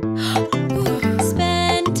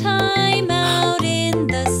 Spend time out in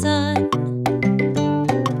the sun.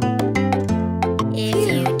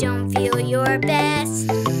 If you don't feel your best,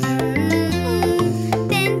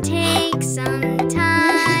 then take some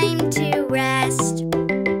time to rest.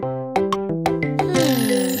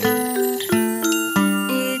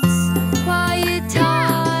 It's quiet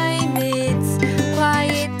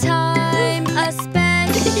time, a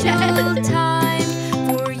special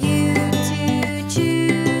time for you to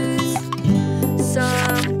choose.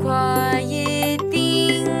 Some quiet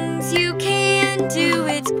things you can do.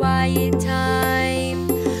 It's quiet time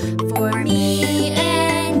for me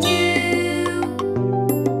and you.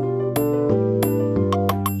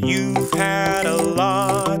 You've had a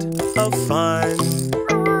lot of fun.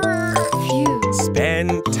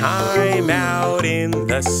 Spend time out in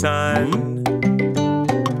the sun.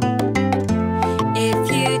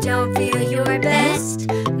 If you don't feel your best,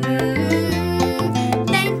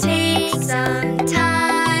 then take some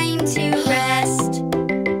time to rest.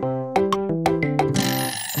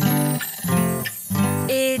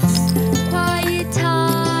 It's quiet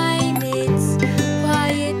time,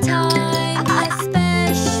 a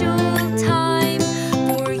special time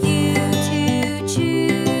for you to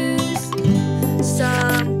choose.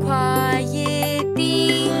 Some quiet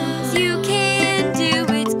things you can do.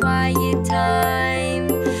 It's quiet time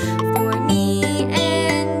for me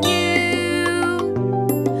and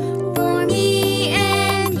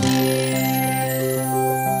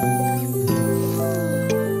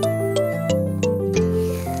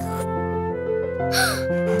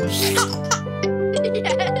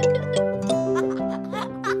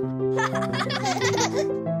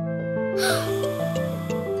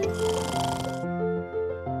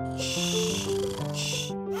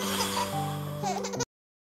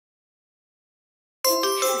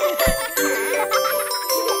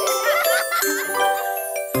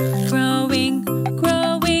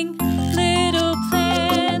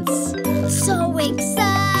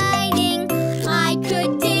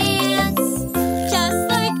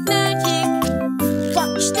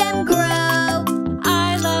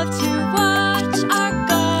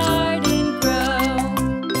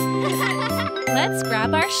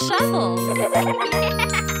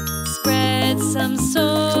Spread some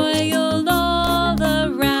soil all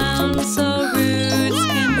around so roots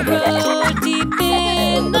can grow deep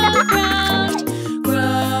in the ground.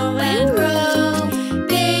 Grow and grow,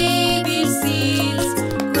 baby seeds.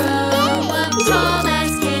 Grow up tall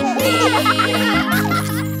as can be.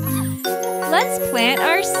 Let's plant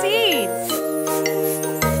our seeds.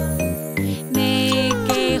 Make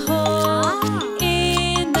a hole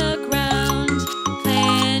in the ground.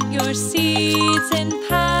 Plant your seeds and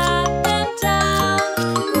pat them down.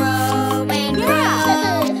 Grow and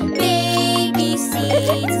grow, baby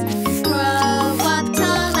seeds. Grow up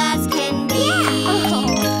tall as can be.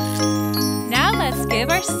 Now let's give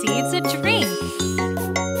our seeds a drink.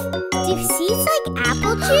 Do seeds like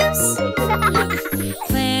apple juice?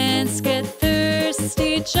 Plants get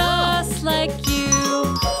thirsty just like you.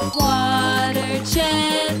 Water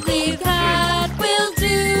gently, that will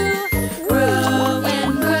do. Grow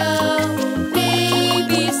and grow,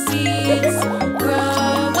 baby seeds.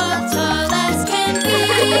 Grow up tall as can be.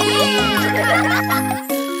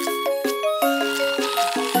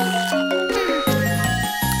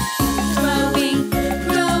 Growing,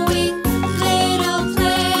 growing, little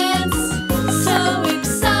plants. So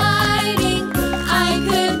exciting, I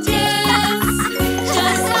could dance.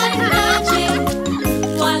 Just like magic,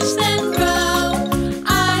 watch them grow. I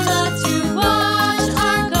love to watch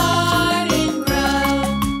our garden grow.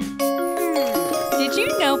 Did you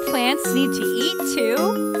know plants need to eat too?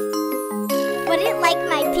 Would it like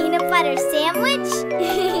my peanut butter sandwich?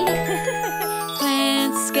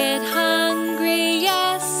 Plants get hungry,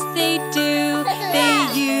 yes they do. They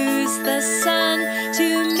use the sun to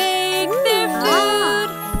make their food.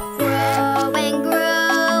 Grow and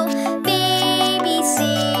grow, baby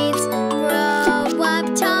seeds. Grow up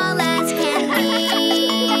tall as can be.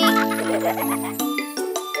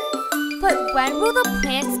 But when will the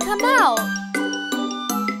plants come out?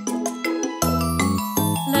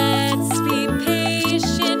 Let's be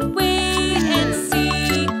patient, wait and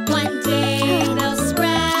see. One day they'll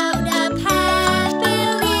sprout up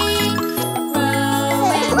happily. Grow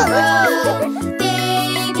and grow,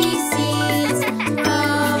 baby seeds.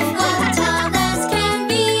 Grow up tall as can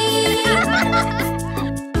be.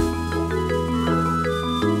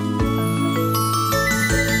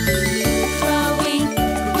 Growing,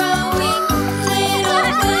 growing,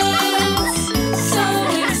 little plants. So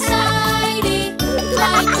exciting, I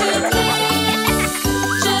could dance.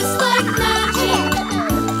 Just like magic,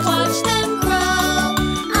 watch them grow.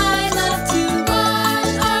 I love to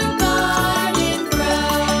watch our garden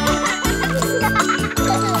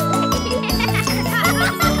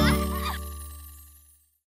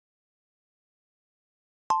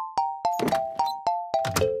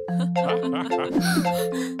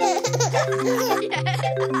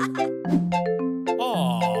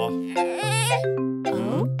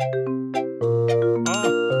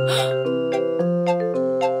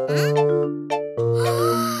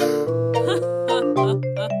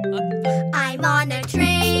I'm on a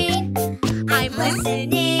train. I'm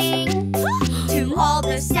listening to all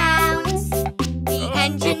the sounds the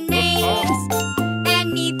engine makes.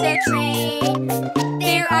 And neath the train,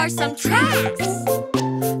 there are some tracks.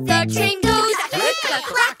 The train goes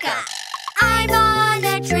click-a-clacka. I'm on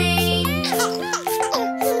a train.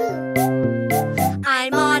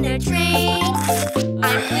 I'm on a train.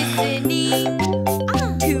 I'm listening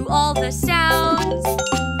to all the sounds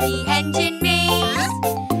the engine makes.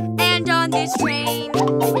 And on this train,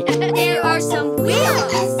 there are some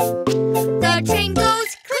wheels. The train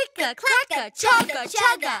goes click-a-clacka,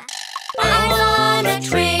 chugga-chugga. I'm on a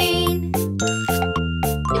train.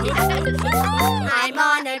 I'm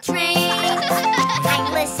on a train.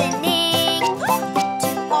 I'm listening to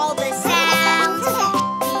all the sounds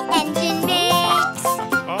the engine makes.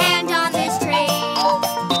 And on this train,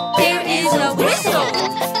 there is a whistle.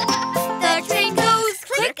 The train goes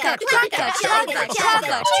click-a-clacka,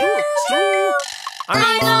 chugga-chugga, choo-choo.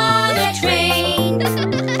 I'm on a train.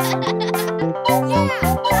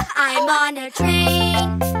 I'm on a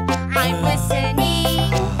train. I'm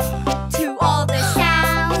listening to all the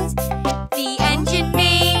sounds the engine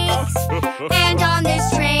makes. And on this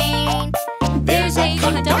train, there's a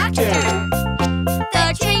conductor.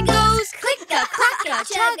 The train goes click-a-clacka,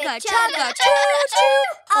 chugga-chugga, choo-choo.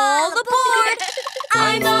 All aboard!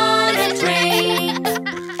 I'm on a train.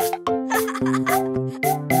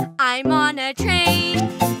 I'm on a train.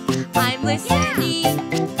 I'm listening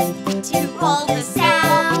to all the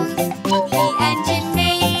sounds the engine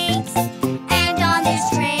makes. And on this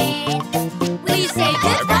train, we say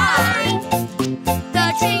goodbye.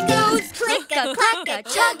 The train goes click-a-clacka,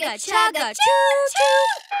 chugga-chugga, choo-choo.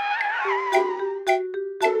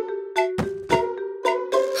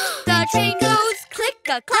 train goes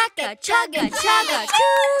click-a-clack-a, chugga-chugga,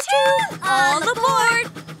 choo-choo. All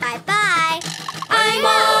aboard! Bye-bye. I'm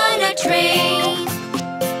on a train.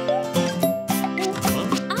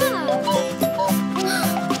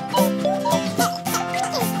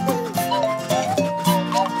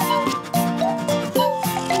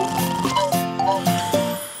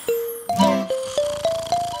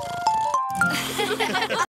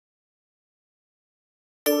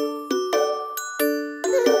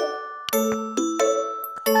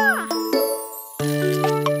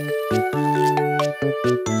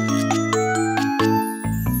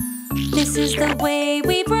 This is the way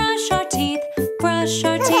we brush our teeth, brush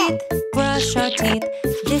our teeth, brush our teeth.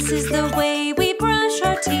 This is the way we brush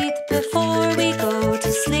our teeth before we go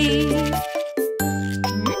to sleep.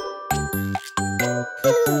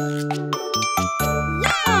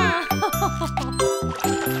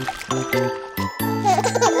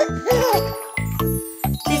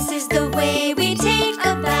 This is the way we take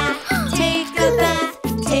a bath, take a bath,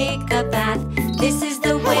 take a bath. This is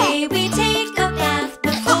the way we take a bath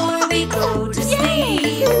before we go to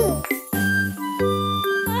sleep.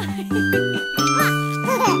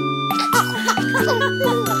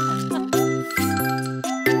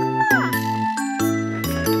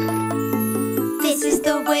 This is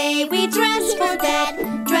the way we dress for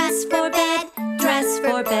bed, dress for bed, dress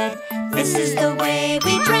for bed. This is the way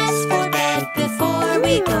we dress for bed before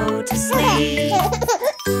we go to sleep.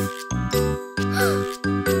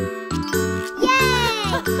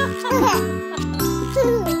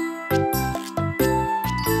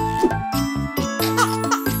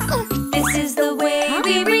 This is the way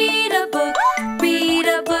we read a book, read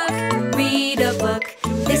a book, read a book.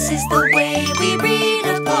 This is the way we read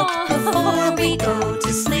a book before we go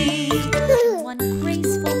to sleep. One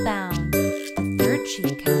graceful bound. The third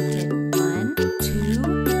cheek counted 1, 2,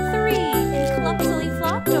 3, and clumsily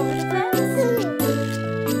flopped over the fence.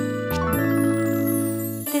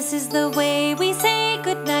 This is the way we say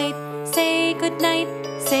goodnight, say goodnight,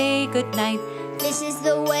 say goodnight. This is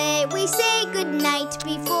the way we say goodnight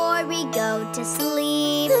before we go to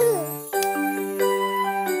sleep.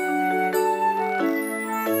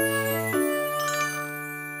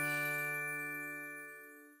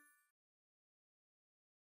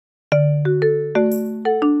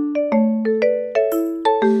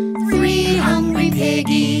 Three hungry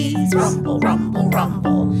piggies, rumble, rumble,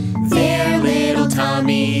 rumble. Their little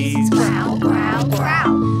tummies growl, growl,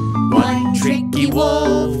 growl. One tricky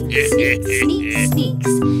wolf sneaks, sneaks,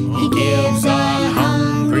 sneaks. He gives a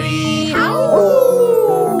hungry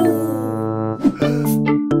howl.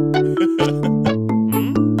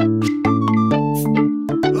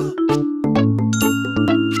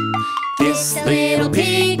 This little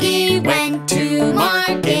piggy went to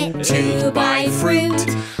market to buy fruit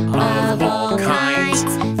of all kinds.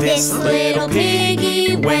 This little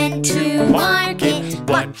piggy went to market,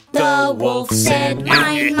 but the wolf said,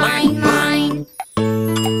 mine, mine, mine.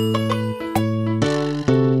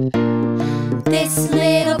 This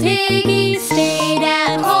little piggy stayed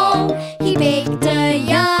at home. He baked a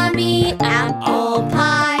yummy apple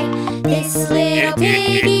pie. This little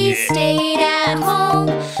piggy stayed at home,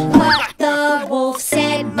 but the wolf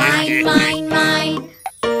said, mine, mine, mine.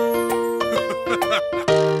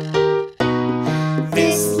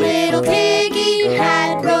 This little piggy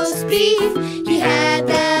had roast beef. He had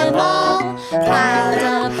them all piled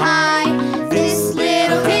up high. This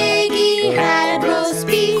little piggy had roast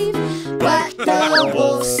beef, but the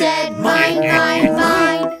wolf said, mine, mine,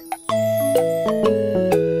 mine.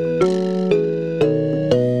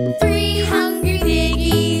 Three hungry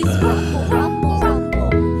piggies, rumble,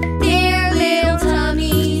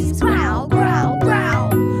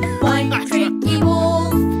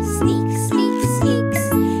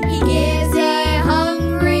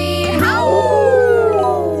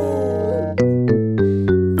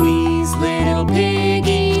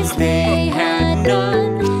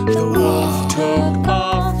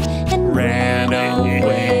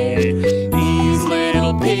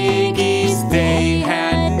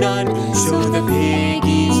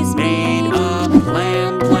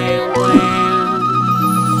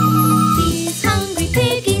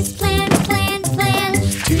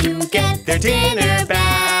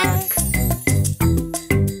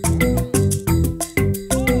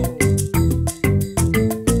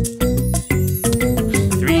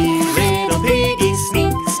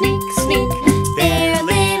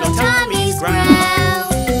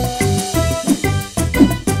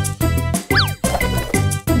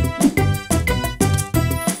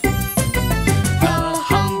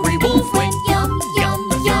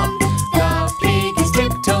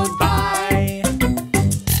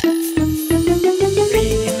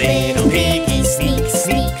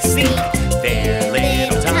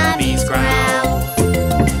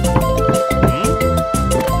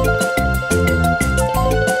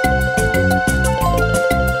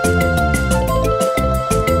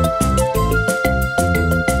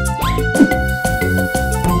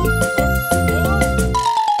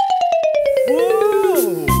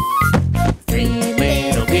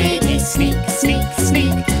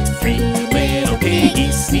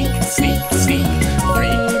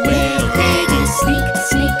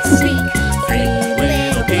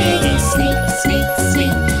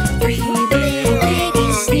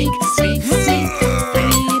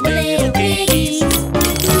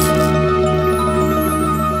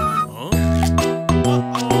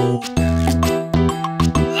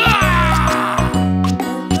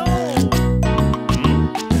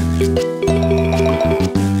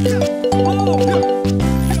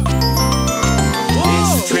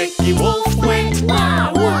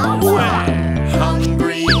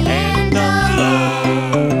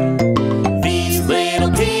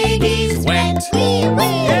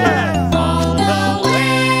 Yeah! All the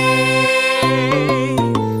way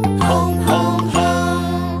home, home,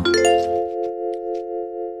 home.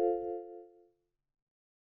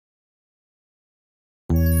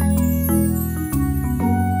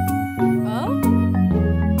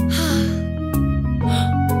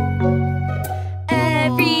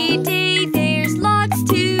 Every day there's lots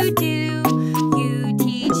to do. You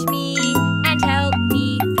teach me and help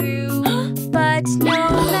me through. But no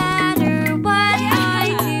matter what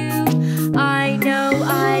I do, I know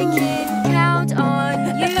I can count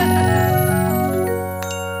on you.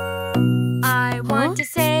 I want to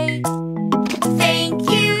say thank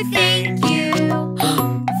you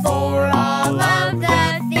for all of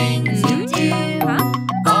the things you do.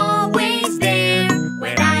 Always there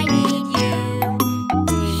when I need you.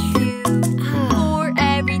 Thank you for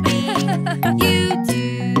everything you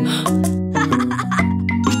do.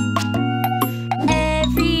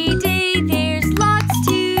 Every day there's lots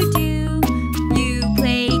to do. You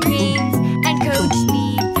play games and coach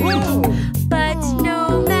me through. But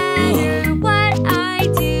no matter what I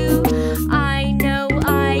do, I know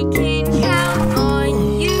I can count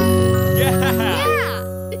on you. Yeah!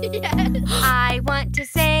 I want to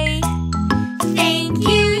say thank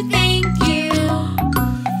you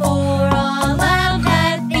for all of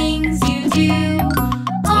the things you do.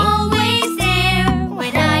 Always there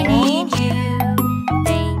when I need you.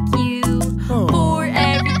 Thank you for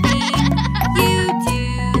everything you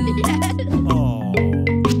do. Oh.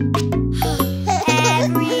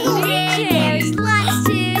 Every day there's lots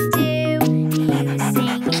to do. You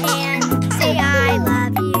sing and say I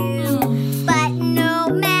love you. But no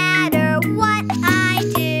matter what I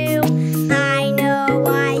do, I know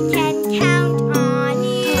I can count on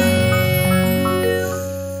you.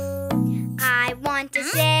 I want to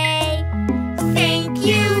say thank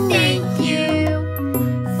you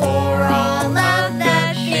for all of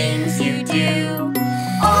the things you do.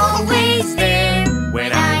 Always there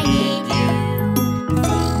When I need you.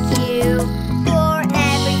 Thank you for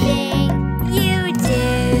everything you do.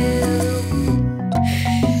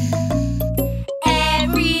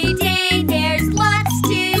 Every day there's lots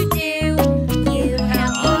to do. You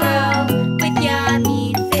help me grow with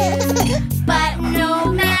yummy food. But no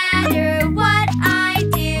matter what I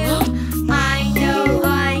do, I know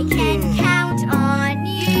I can count on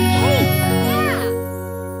you.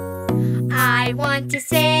 I want to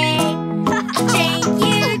say thank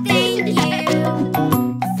you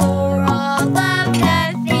for all of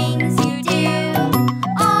the things you do.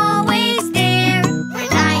 Always there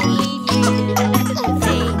when I need you.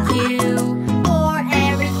 Thank you for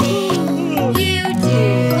everything you do.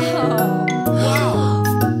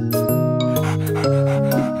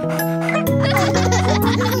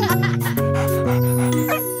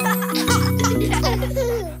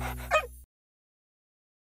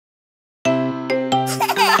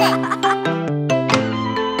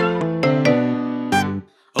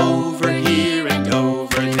 Over here and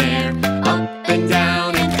over there, up and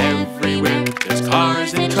down and everywhere. There's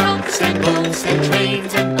cars and trucks and boats and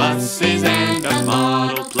trains and buses and a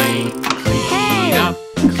model plane.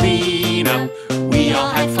 Clean up, we all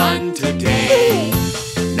had fun today.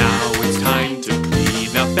 Now it's time to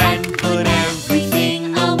clean up and put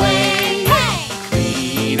everything away.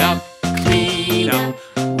 Clean up,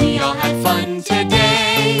 we all had fun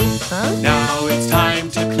today. Now it's time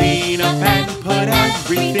to clean up and put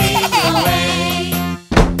everything away.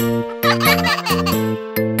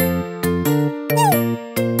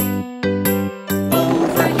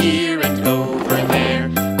 Over here and over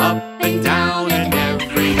there, up and down and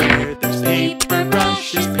everywhere. There's paper,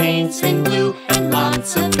 brushes, paints and glue, and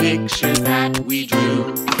lots of pictures that we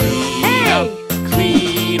drew.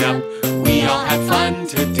 Clean up, we all had fun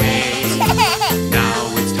today. Now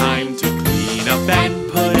it's time to clean up and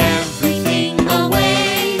put everything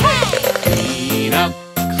away. Clean up,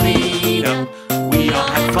 we all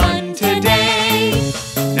had fun today.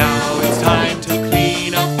 Now it's time to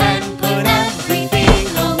clean up and put everything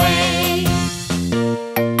away.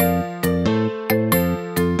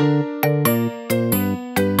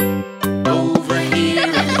 Over here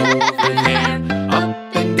and over there,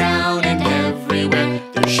 up and down and everywhere.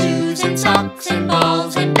 There's shoes and socks and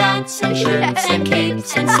balls and bats and shirts and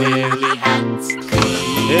capes and silly hats.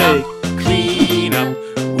 Clean up,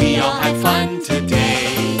 we all had fun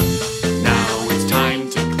today. Now it's time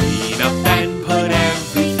to clean up and put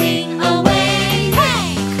everything away.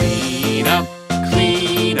 Clean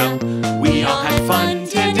up, we all had fun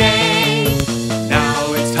today.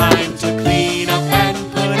 Now it's time to clean up and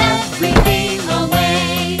put everything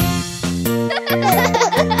away.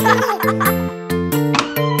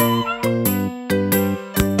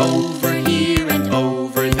 Over here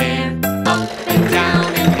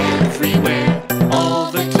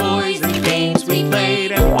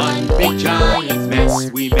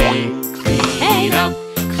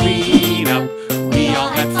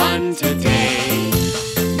fun today.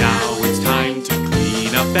 Now it's time to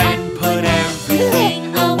clean up and put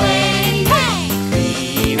everything away.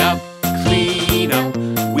 Clean up,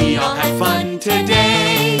 we all had fun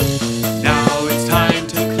today. Now it's time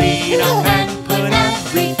to clean up and put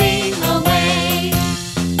everything away.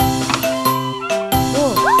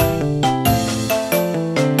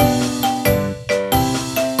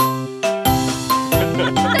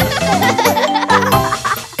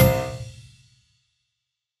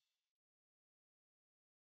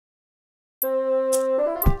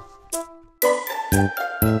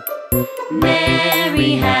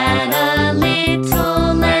 Mary had a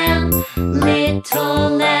little lamb, little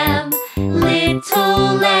lamb,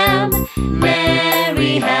 little lamb.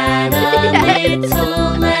 Mary had a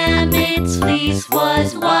little lamb, its fleece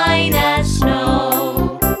was white as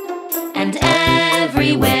snow. And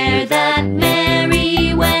everywhere that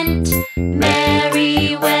Mary went,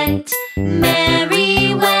 Mary went,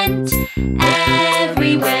 Mary went.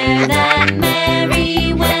 Everywhere that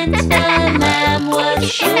Mary went, the lamb was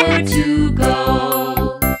sure to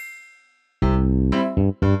go.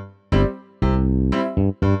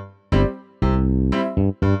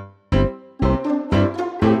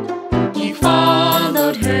 He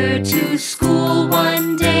followed her to school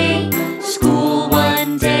one day, school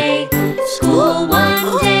one day, school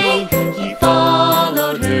one day. He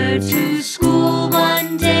followed her to school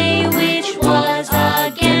one day, which was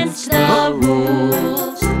against the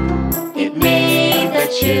rules. It made the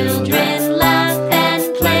children laugh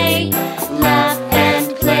and play, laugh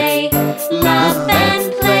and play, laugh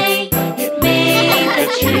and play. It made the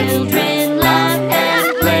children laugh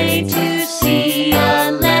and play to see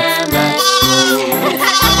a lamb at school.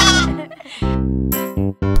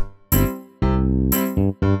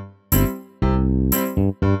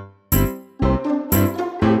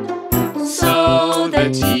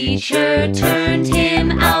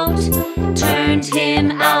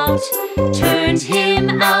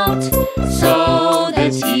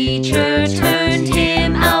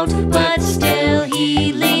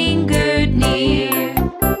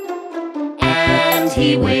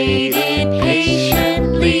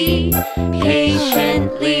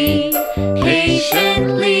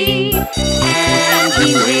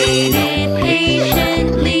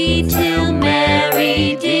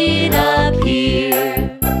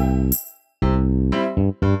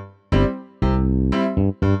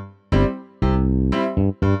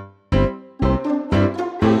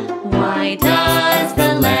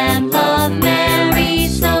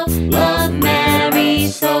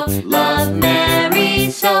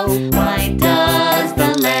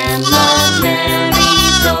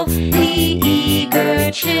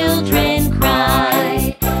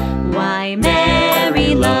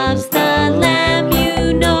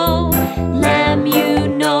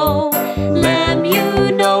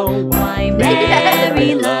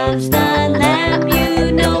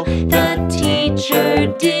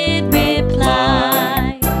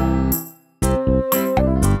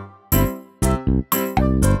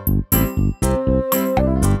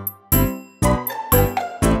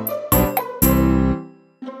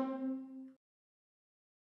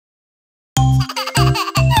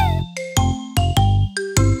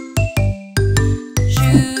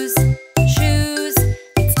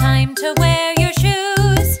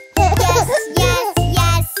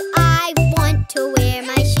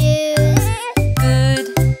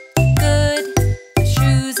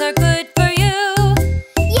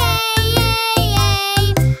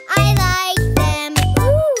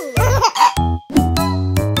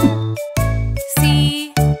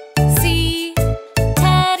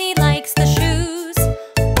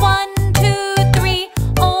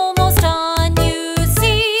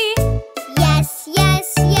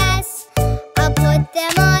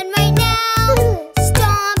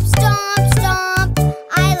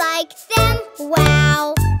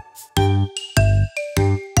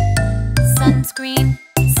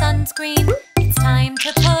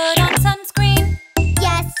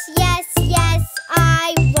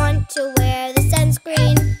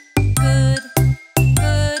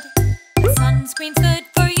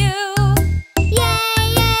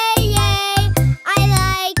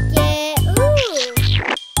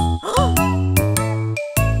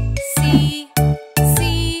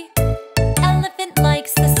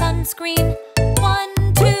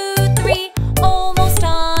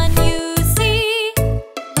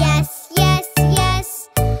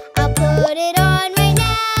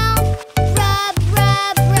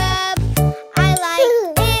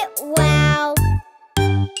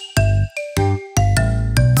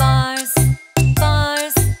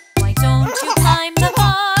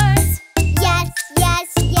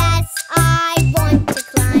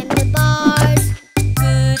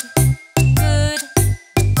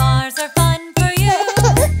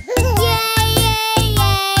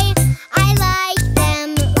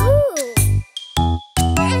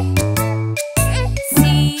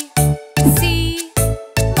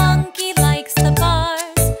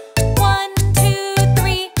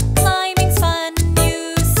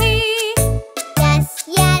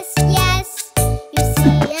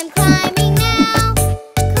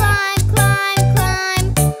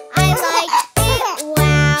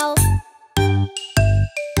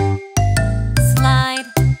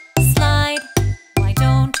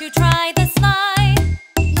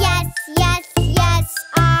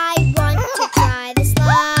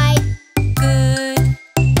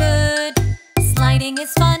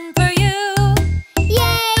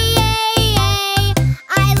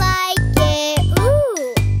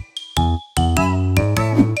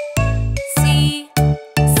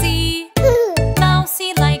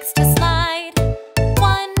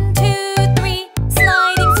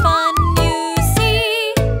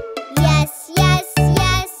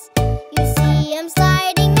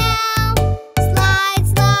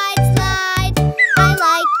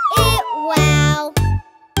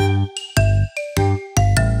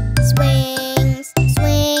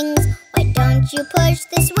 Want you push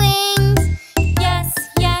the swings? Yes,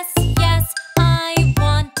 yes, yes, I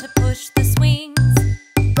want to push the swings.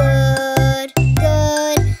 Good,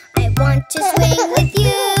 good. I want to swing with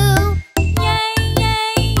you. Yay,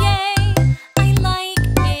 yay, yay, I like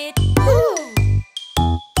it.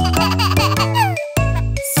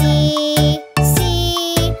 See,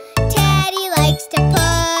 see, Teddy likes to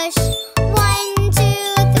push. 1, 2,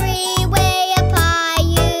 3, way up high,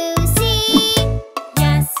 you see.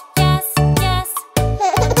 Yes, yes, yes,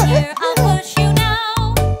 here I'll push you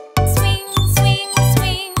now. Swing, swing,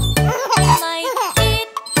 swing, I like it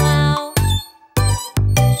now.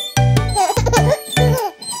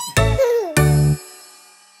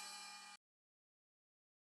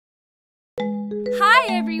 Hi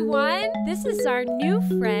everyone! This is our new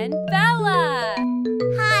friend Bella.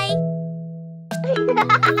 Hi.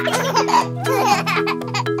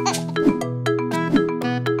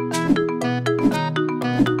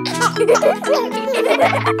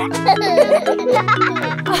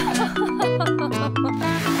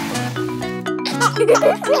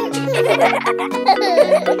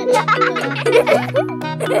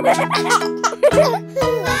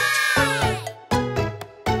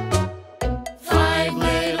 Five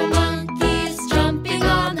little monkeys jumping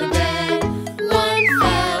on the bed. One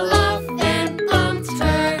fell off and bumped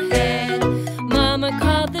her head. Mama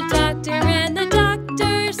called the doctor and the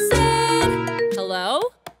doctor said, hello?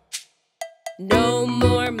 No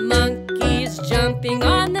more monkeys jumping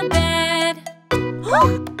on the bed.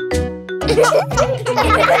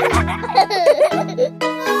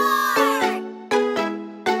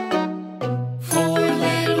 Four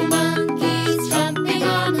little monkeys jumping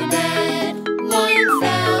on the bed. One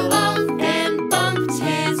fell off and bumped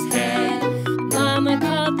his head. Mama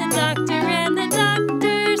called the doctor and the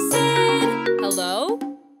doctor said, hello?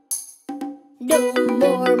 No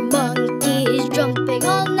more monkeys jumping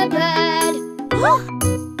on the bed.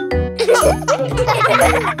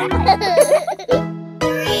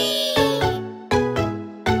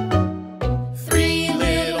 Three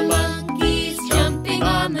little monkeys jumping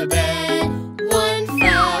on the bed. One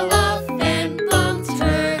fell off and bumped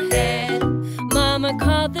her head. Mama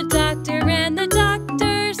called the doctor and the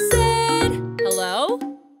doctor said, hello?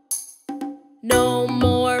 No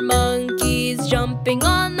more monkeys jumping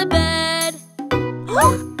on the bed.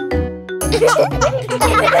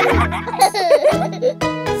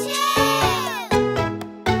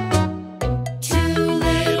 Two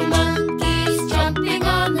little monkeys jumping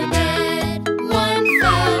on the bed. One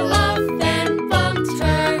fell off and bumped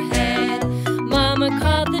her head. Mama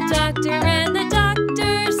called the doctor and the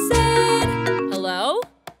doctor said, hello?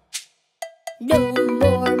 No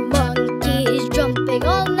more monkeys jumping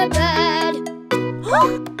on the bed.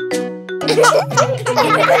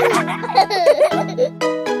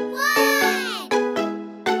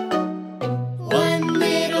 One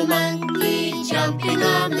little monkey jumping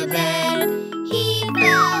on the bed. He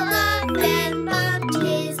fell off and bumped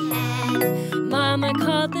his head. Mama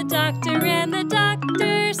called the doctor and the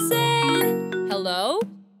doctor said, hello?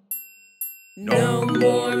 No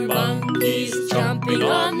more monkeys jumping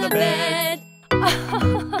on the bed.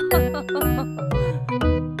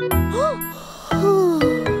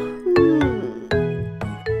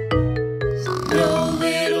 No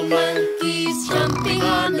little monkeys jumping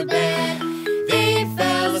on the bed. They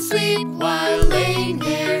fell asleep while laying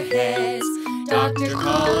their heads. Doctor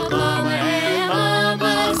called Mama and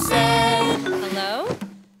Mama said, Hello?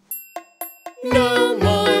 no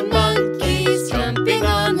more monkeys jumping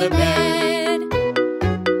on the bed.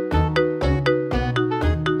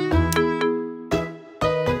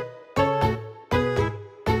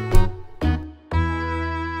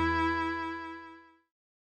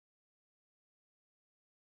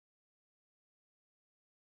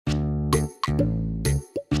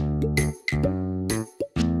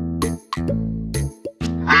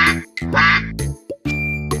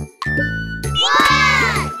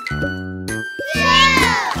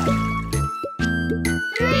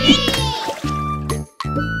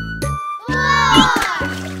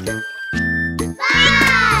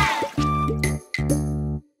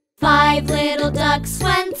 Five little ducks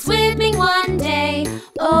went swimming one day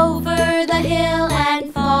over the hill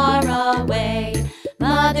and far away.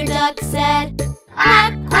 Mother duck said,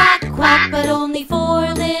 quack, quack, quack, but only four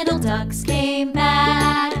little ducks came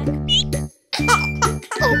back.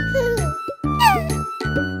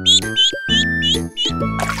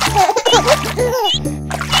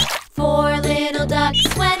 Four little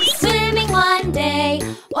ducks went swimming one day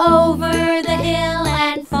over the hill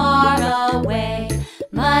and far away.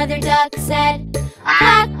 Mother duck said,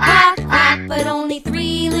 quack, quack, quack, but only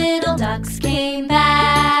three little ducks came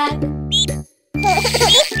back.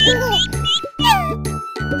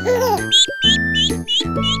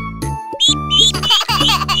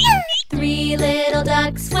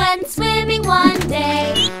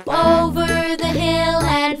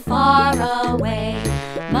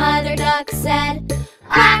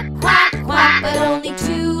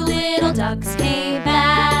 ducks came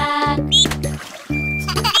back.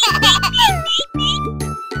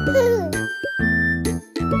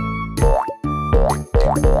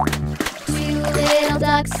 Two little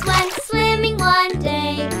ducks went swimming one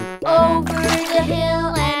day over the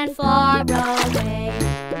hill and far away.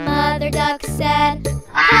 Mother duck said,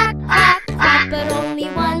 quack, quack, quack, but only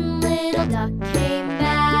one little duck came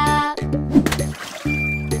back.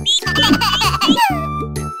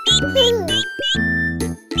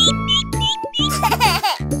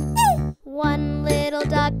 One little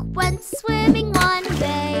duck went swimming one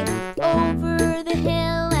day over the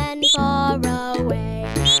hill and far away.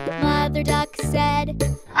 Mother duck said,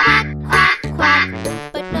 quack, quack, quack,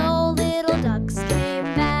 but no little ducks came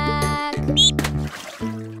back.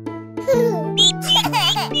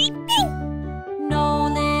 No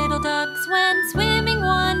little ducks went swimming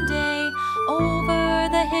one day over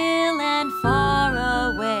the hill and far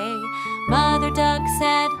away. Mother duck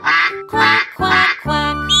said, quack, quack,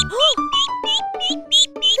 quack.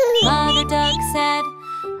 Mother duck said,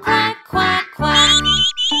 quack, quack, quack.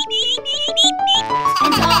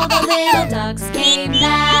 And all the little ducks came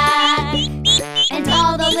back. And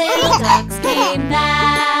all the little ducks came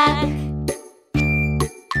back.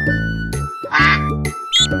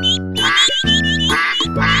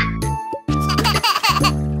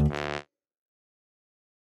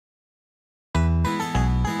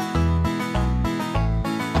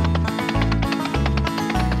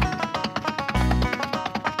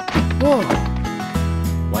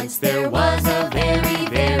 Once there was a very,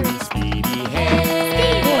 very speedy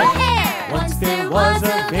hare. Once there was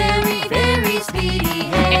a very, very speedy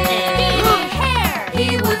hare.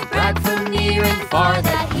 He would brag from near and far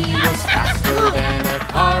that he was faster than a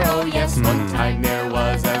car. Oh yes, one time there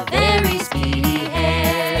was a very speedy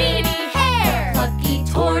hare. The plucky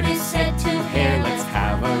tortoise said to hare, let's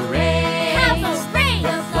have a race.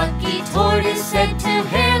 The plucky tortoise said to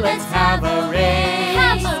hare, let's have a race.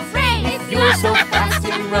 If you're so fast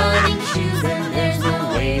in running shoes, then there's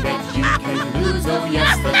no way that you can lose. Oh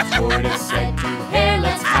yes, the tortoise said to hare,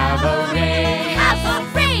 let's have a race.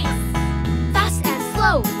 Fast and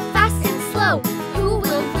slow, fast and slow. Who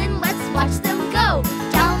will win? Let's watch them go.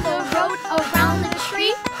 Down the road, around the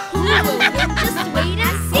tree. Who will win? Just wait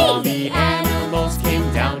and see. All the animals came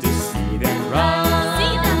down to see them run.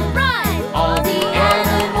 All the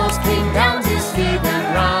animals came down to see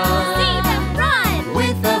them run.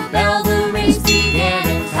 With a bell the race began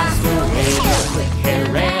and passed away. The quick hare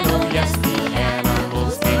ran. Oh yes, the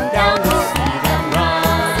animals came down to see them run.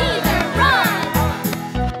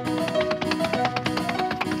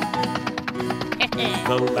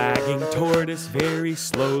 The lagging tortoise very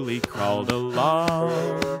slowly crawled along.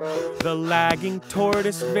 The lagging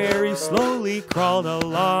tortoise very slowly crawled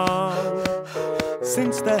along.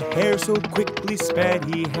 Since the hare so quickly sped,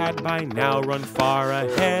 he had by now run far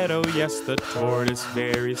ahead. Oh yes, the tortoise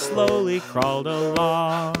very slowly crawled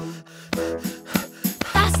along.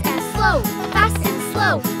 Fast and slow, fast and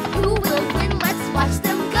slow. Who will win? Let's watch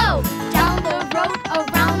them go. Down the road,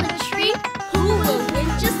 around the tree. Who will win?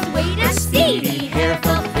 Just wait and see. Speedy hare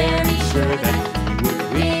felt very sure that he would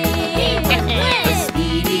win. The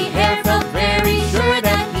speedy hare felt very sure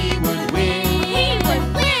that he would win.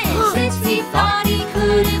 Since he thought he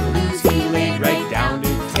couldn't lose, he laid right down to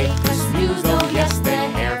take the snooze. Oh yes, the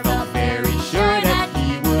hare felt very sure that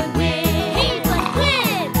he would win.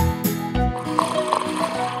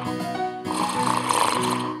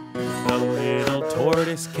 The little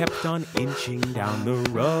tortoise kept on inching down the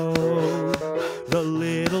road. The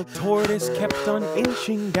little tortoise kept on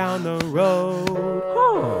inching down the road.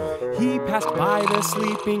 He passed by the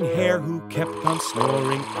sleeping hare who kept on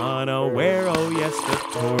snoring unaware. Oh yes, the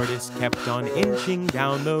tortoise kept on inching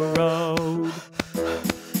down the road.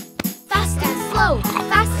 Fast and slow,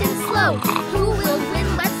 fast and slow. Who will win?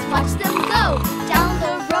 Let's watch them go. Down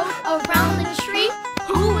the road, around the tree.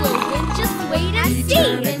 Who will win? Just wait and see.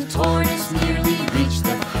 Determined tortoise nearly reached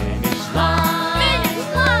the finish line.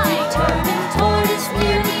 Determined tortoise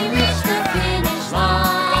nearly reached the finish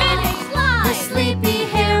line. The sleepy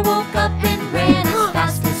hare woke up and ran as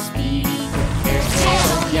fast as speedy hare can.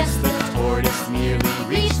 Oh yes, the tortoise nearly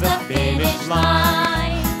reached the finish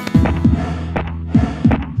line.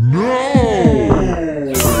 No!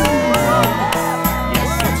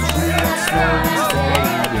 Yes, it's true that slow and steady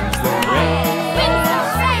wins the race.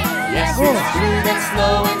 Yes, it's true that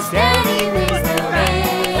slow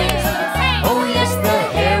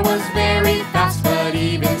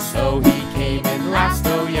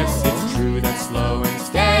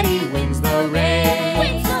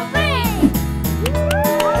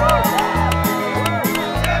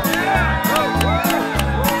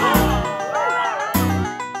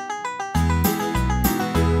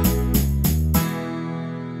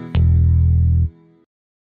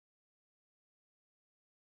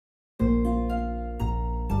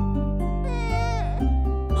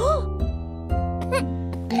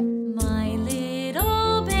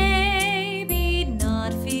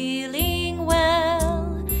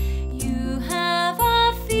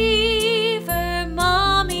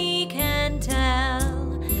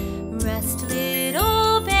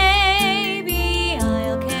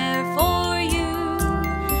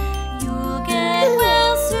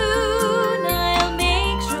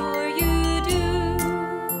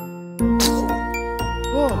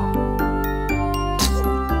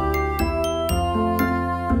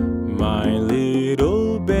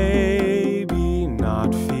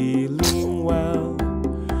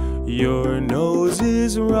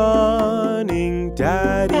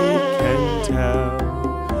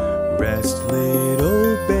Rest,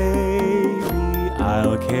 little baby,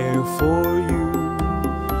 I'll care for you.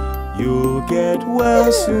 You'll get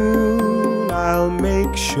well soon, I'll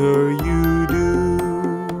make sure you do.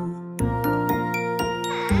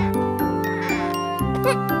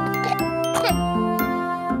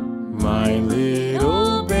 My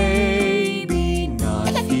little baby,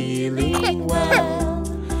 not feeling well.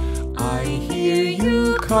 I hear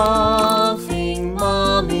you coughing,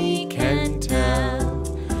 Mommy can tell.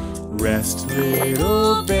 Rest,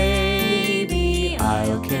 little baby,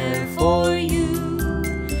 I'll care for you.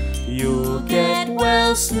 You'll get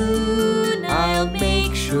well soon, I'll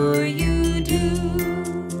make sure you do.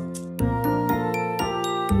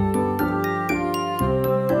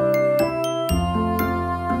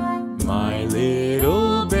 My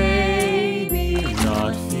little baby,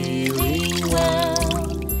 not feeling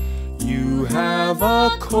well. You have a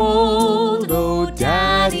cold, oh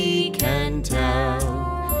Daddy can tell.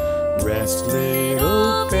 Rest,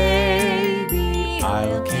 little baby,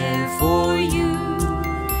 I'll care for you.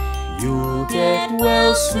 You'll get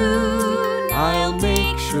well soon, I'll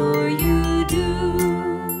make sure you do.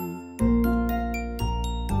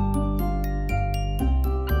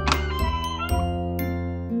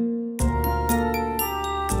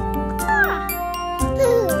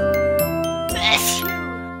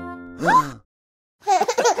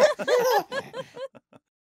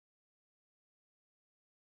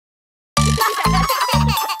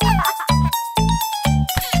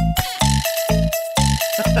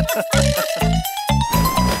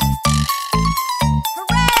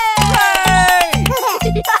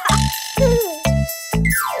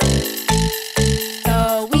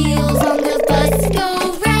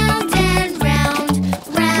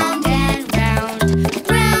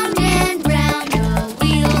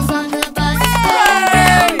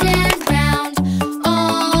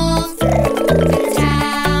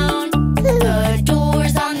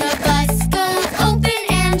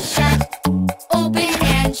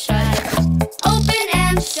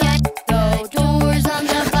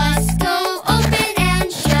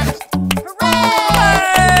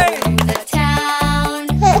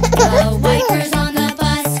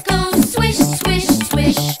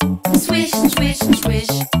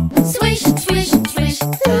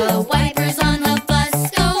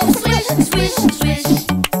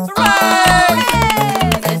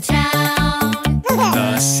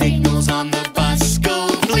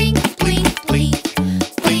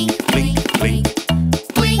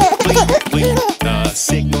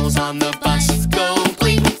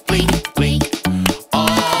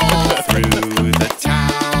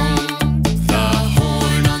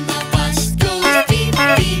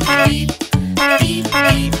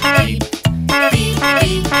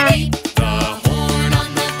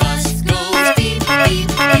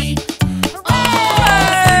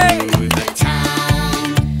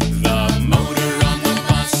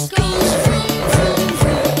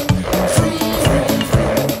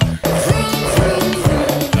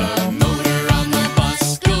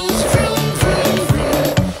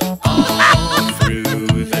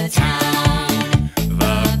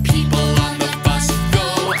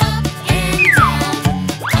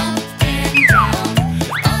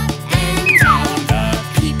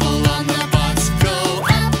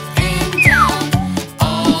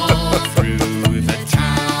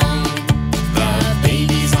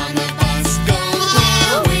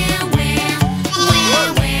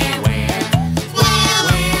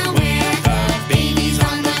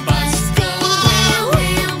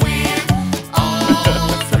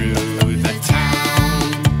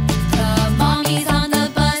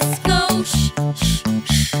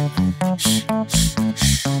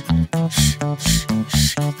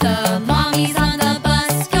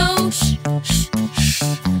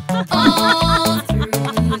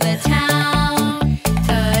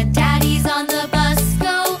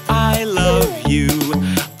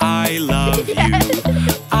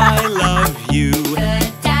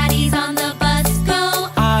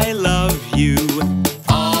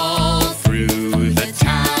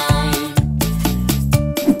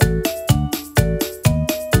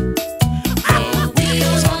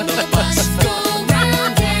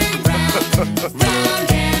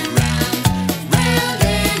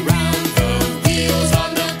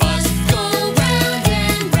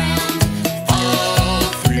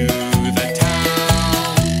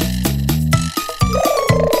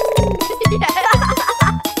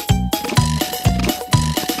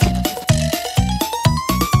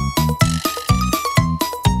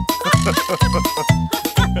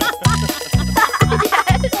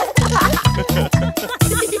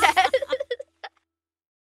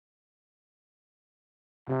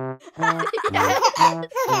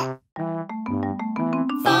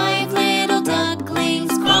 Five little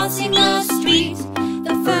ducklings crossing the street.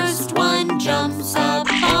 The first one jumps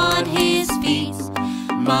up on his feet.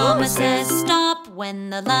 Mama says stop when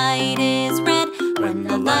the light is red. When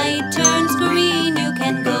the light turns green, you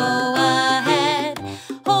can go ahead.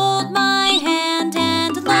 Hold my hand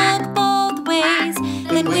and look both ways.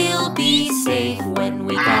 Then we'll be safe when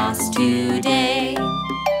we cross today.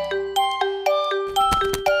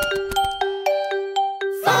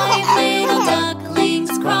 Five little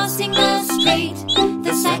ducklings crossing the street.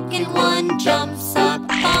 The second one jumps up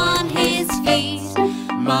on his feet.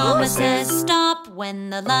 Mama says stop when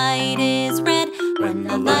the light is red. When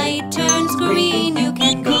the light turns green, you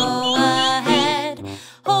can go ahead.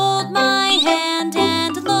 Hold my hand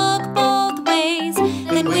and look both ways.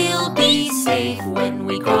 Then we'll be safe when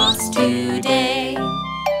we cross today.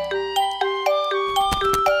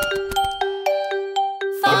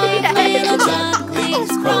 Five little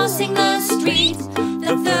ducklings crossing the street.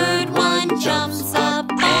 The third one jumps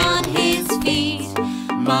up on his feet.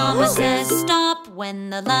 Mama says stop when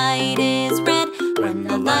the light is red. When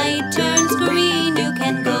the light turns green, you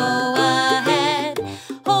can go ahead.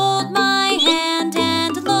 Hold my hand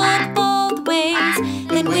and look both ways.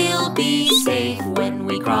 Then we'll be safe when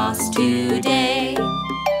we cross today.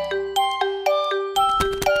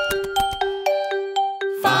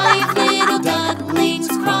 Five little ducklings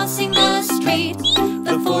crossing the street.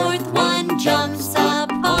 The fourth one jumps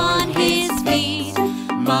up on his feet.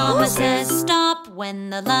 Mama says stop when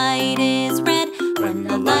the light is red. When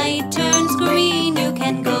the light turns green, you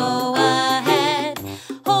can go ahead.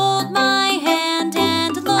 Hold my hand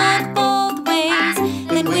and look both ways.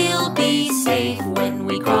 Then we'll be safe when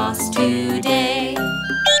we cross today.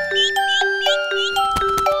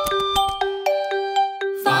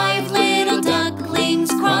 Five little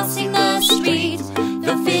ducklings crossing the street.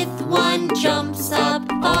 The fifth one jumps up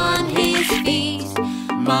on his feet.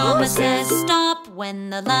 Mama says stop when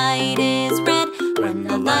the light is red. When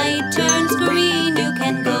the light turns green, you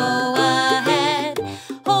can go ahead.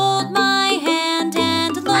 Hold my hand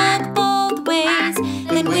and look both ways.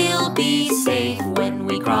 Then we'll be safe when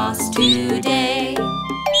we cross today.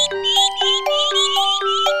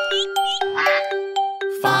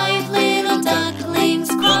 Five little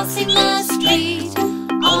ducklings crossing the street.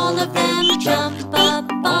 All of them jump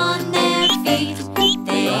up on their feet.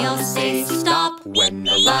 They all say stop when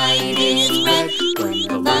the light is red. When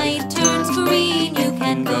the light turns green, you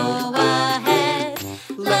can go ahead.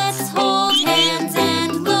 Let's hold hands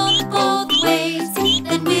and look both ways.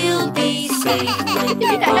 Then we'll be safe when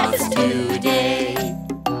we cross today.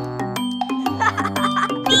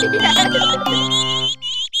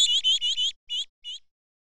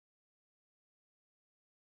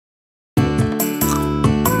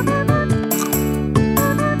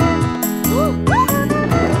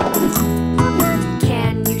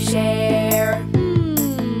 Can you share?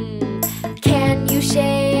 Can you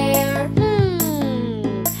share?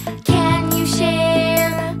 Can you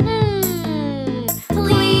share?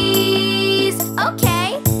 Please?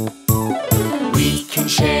 Okay. We can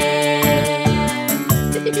share.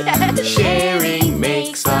 Sharing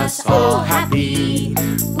makes us all happy.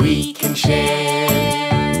 We can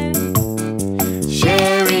share.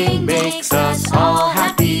 Sharing makes us all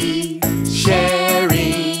happy.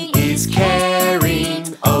 Sharing is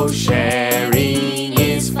caring. Oh, sharing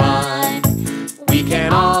is fun. We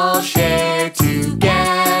can all share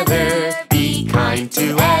together. Be kind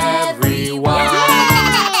to everyone.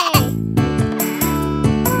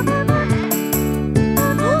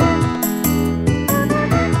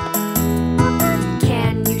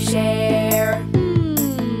 Can you share?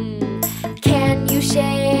 Can you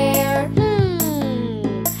share?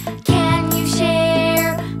 Can you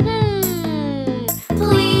share?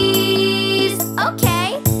 Please?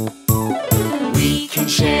 Okay. We can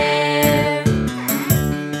share.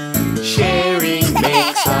 Sharing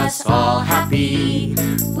makes us all happy.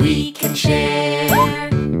 We can share.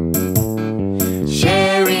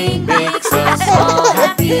 Sharing makes us all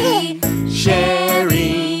happy.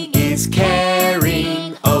 Sharing is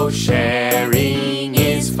caring. Oh, sharing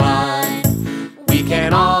is fun. We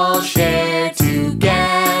can all share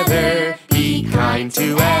together. Be kind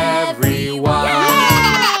to everyone.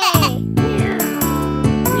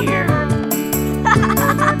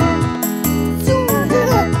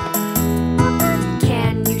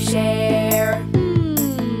 Can you share?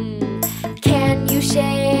 Can you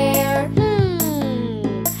share?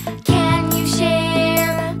 Can you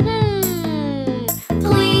share?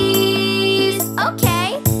 Please?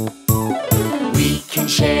 Okay. We can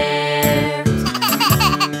share.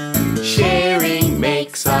 Sharing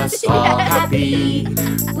makes us all happy. happy.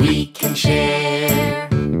 We can share.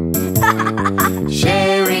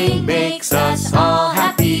 Sharing makes us all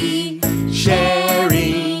happy.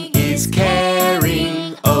 Sharing is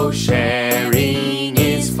caring. Oh, sharing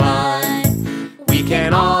is fun. We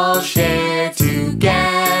can all share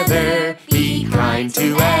together. Be kind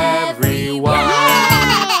to everyone.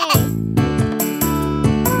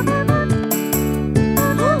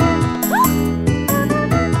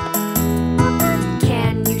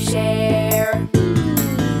 Can you share?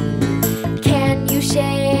 Can you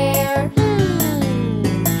share?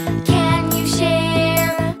 Can you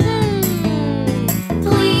share?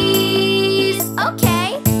 Please? Okay.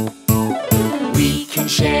 We can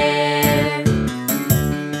share.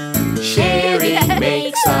 Sharing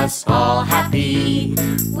makes us all happy.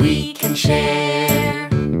 We can share.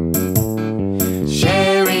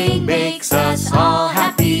 Sharing makes us all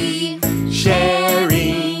happy.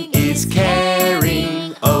 Sharing is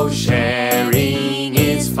caring. Oh, sharing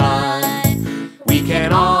is fun. We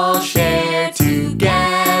can all share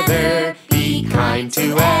together. Be kind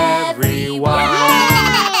to everyone.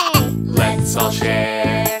 Let's all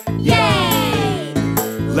share. Yay!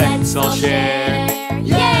 Let's all share.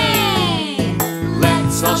 Yay!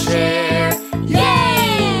 Let's all share.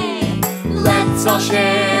 Yay! Let's all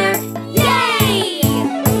share. Yay!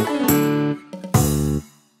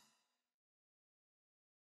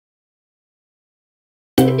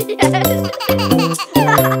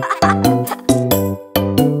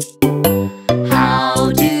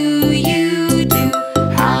 How do you do?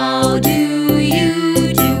 How do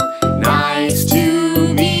you do? Nice to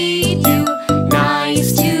meet you.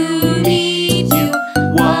 Nice to meet you.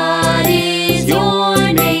 What is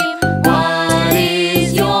your name? What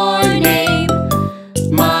is your name?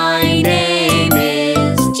 My name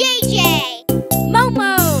is JJ.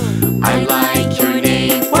 Momo. I like your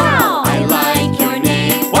name. Wow! I like your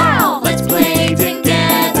name. Wow! Let's play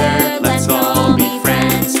together. Let's all be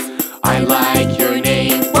friends. I like your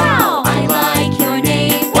name. Wow! I like your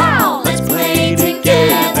name. Wow! Let's play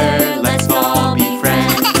together. Let's all be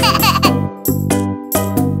friends.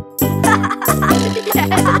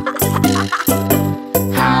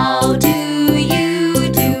 How do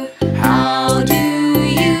you do? How do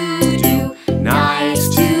you do? Nice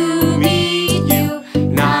to meet you.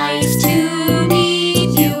 Nice to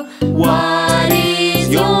meet you. What is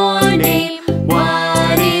your name?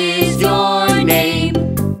 What is your name?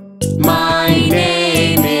 My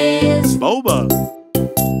name is Boba.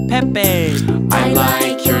 Pepe. I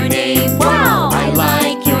like your name. Wow! I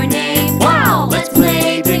like your name. Wow! Let's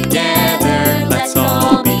play together. Let's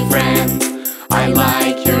all be friends. I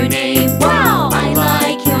like your name. Wow! I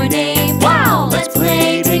like your name. Wow! Let's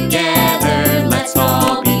play together. Let's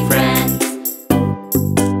all be friends.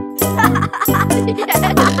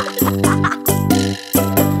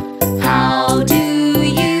 How do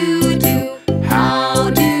you do? How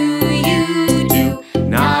do you do?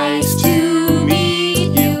 Nice to meet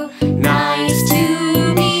you. Nice to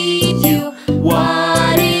meet you.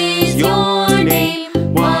 What is your name?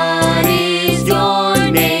 What is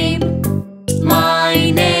your name?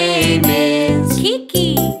 My name is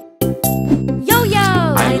Kiki. Yo-yo.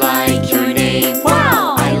 I like your name.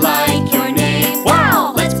 Wow! I like your name.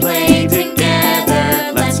 Wow! Let's play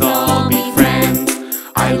together. Let's all be friends.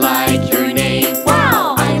 I like your name.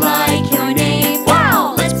 Wow! I like your name.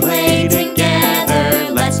 Wow! Let's play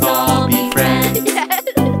together. Let's all be friends.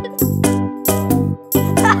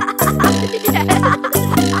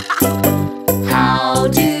 How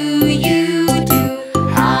do you do?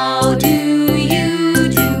 How do you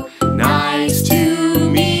do? Nice to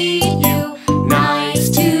meet you. Nice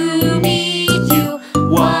to meet you.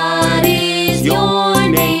 What is your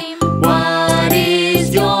name? What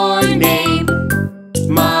is your name?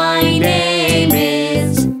 My name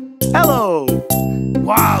is Hello.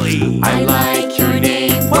 Wally. I like your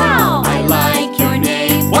name. Wow! I like your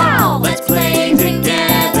name. Wow! Let's play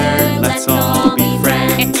together. Let's all be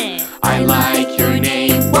friends. I like your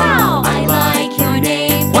name. Wow! I like your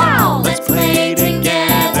name. Wow! Let's play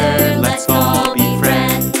together. Let's all be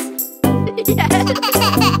friends.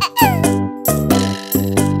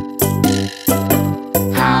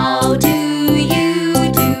 How do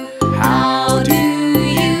you do? How do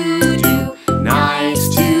you do? Nice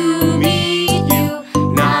to meet you.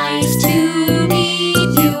 Nice to meet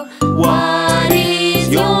you. What is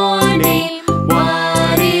your name?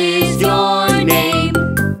 What is your name?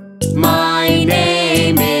 My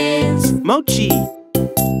name is Mochi.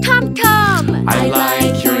 Tom Tom. I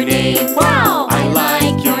like your name. Wow! I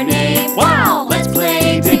like your name. Wow! Let's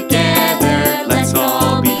play together. Let's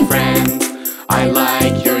all be friends. I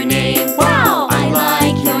like your name. Wow! I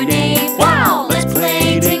like your name. Wow! Let's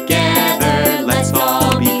play together.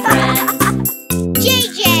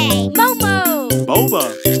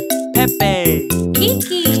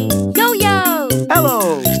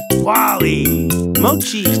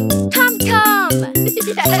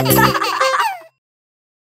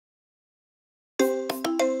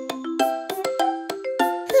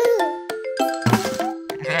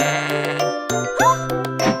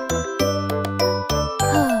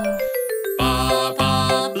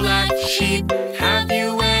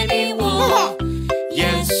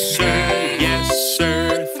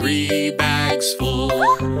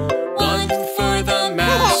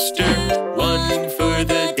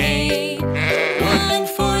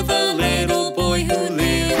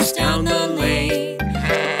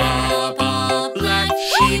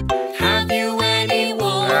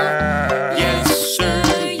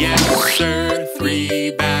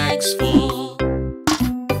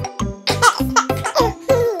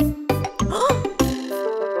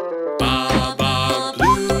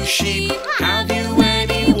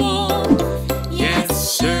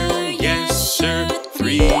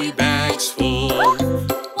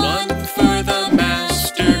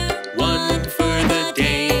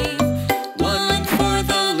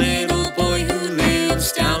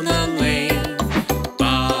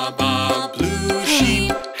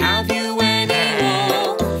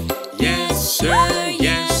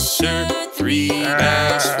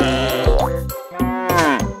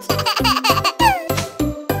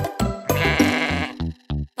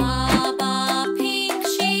 Baba Pink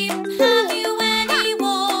Sheep, have you any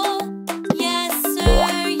wool? Yes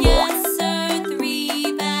sir,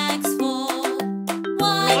 3 bags full.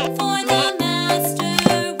 1 for the master,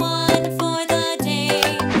 1 for the day,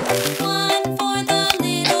 1 for the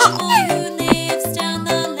little boy who lives down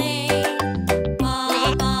the lane.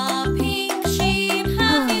 Baba Pink Sheep,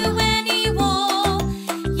 have you any wool?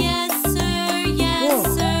 Yes sir,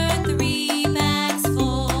 3 bags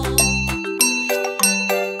full.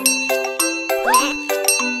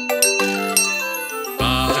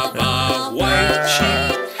 Baba White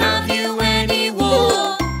Sheep, have you any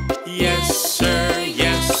wool? Yes sir,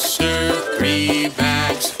 3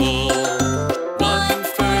 bags full. 1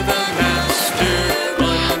 for the master,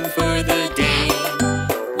 1 for the day,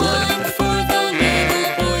 1 for the little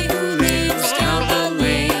boy who lives down the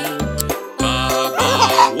lane. Baba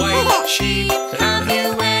White Sheep, have you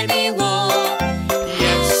any wool?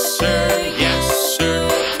 Yes sir,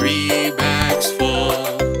 3 bags full.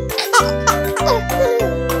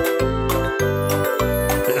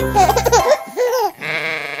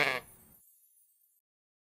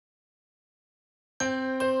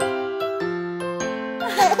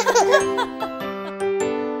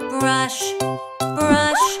 Brush,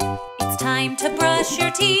 brush, it's time to brush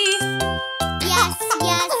your teeth. Yes,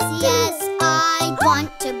 I want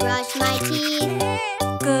to brush my teeth.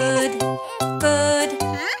 Good, good,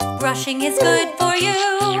 brushing is good for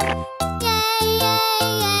you. Yay,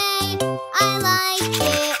 I like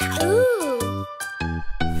it. Ooh.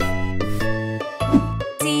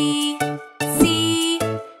 See,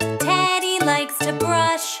 Teddy likes to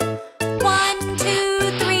brush. 1,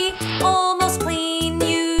 2, 3, almost clean,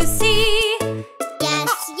 you see. Yes,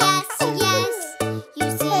 you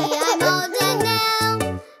see I'm all done now.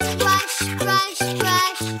 Brush, brush,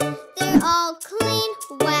 brush, they're all clean,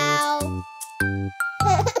 wow.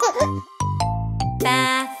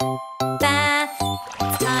 Bath, bath,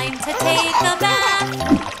 it's time to take a bath.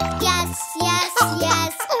 Yes,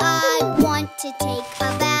 I want to take a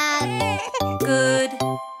bath. Good,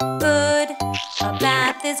 good, a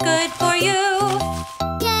bath is good for you.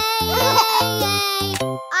 Yay,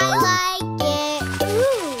 I like it.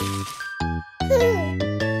 Ooh.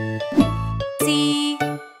 See,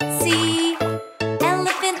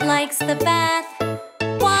 elephant likes the bath.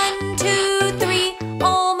 1, 2, 3,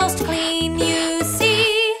 almost clean, you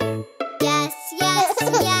see. Yes,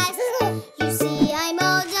 you see I'm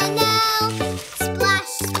all done now.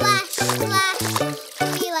 Splash, splash, splash,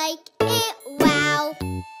 we like it, wow.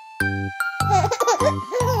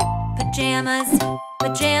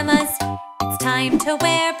 Pajamas, it's time to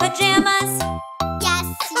wear pajamas. Yes,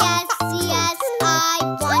 I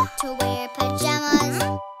want to wear pajamas.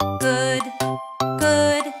 Good,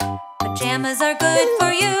 good, pajamas are good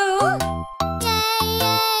for you.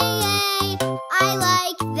 Yay, I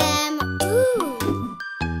like them. Ooh.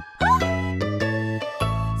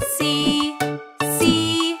 See,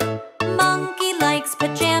 monkey likes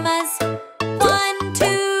pajamas. 1,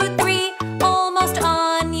 2, 3, almost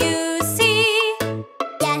on, you see.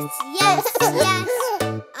 Yes,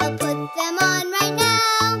 I'll put them on right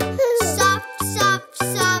now. Soft, soft,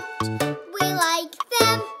 soft, we like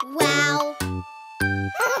them, wow.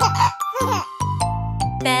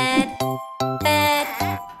 Bed,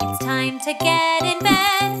 it's time to get in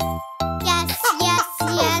bed. Yes,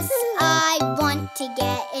 I want to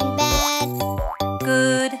get in bed.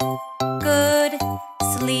 Good,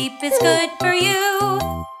 sleep is good for you.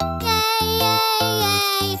 Yay,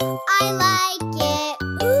 I like it.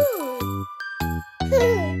 Ooh.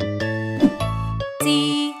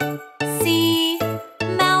 See,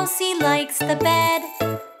 Mousy likes the bed.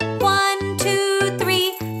 1, 2,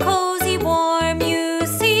 3, cozy, warm, you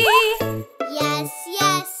see.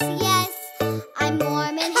 Yes, I'm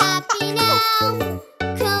warm and happy now.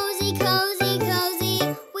 Cozy, cozy, cozy,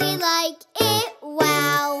 we like it,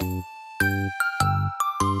 wow.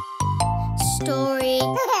 Story,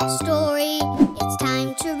 it's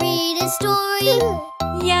time to read a story.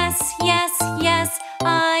 Yes,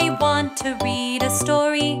 I want to read a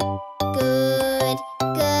story. Good,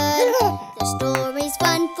 the story's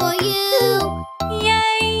fun for you.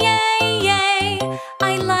 Yay,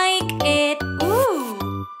 I like it, ooh.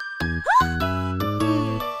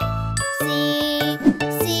 See,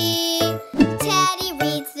 Teddy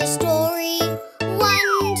reads the story.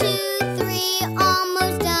 1, 2, 3,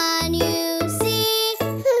 almost done, you see.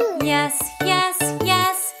 Yes,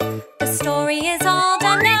 the story is on.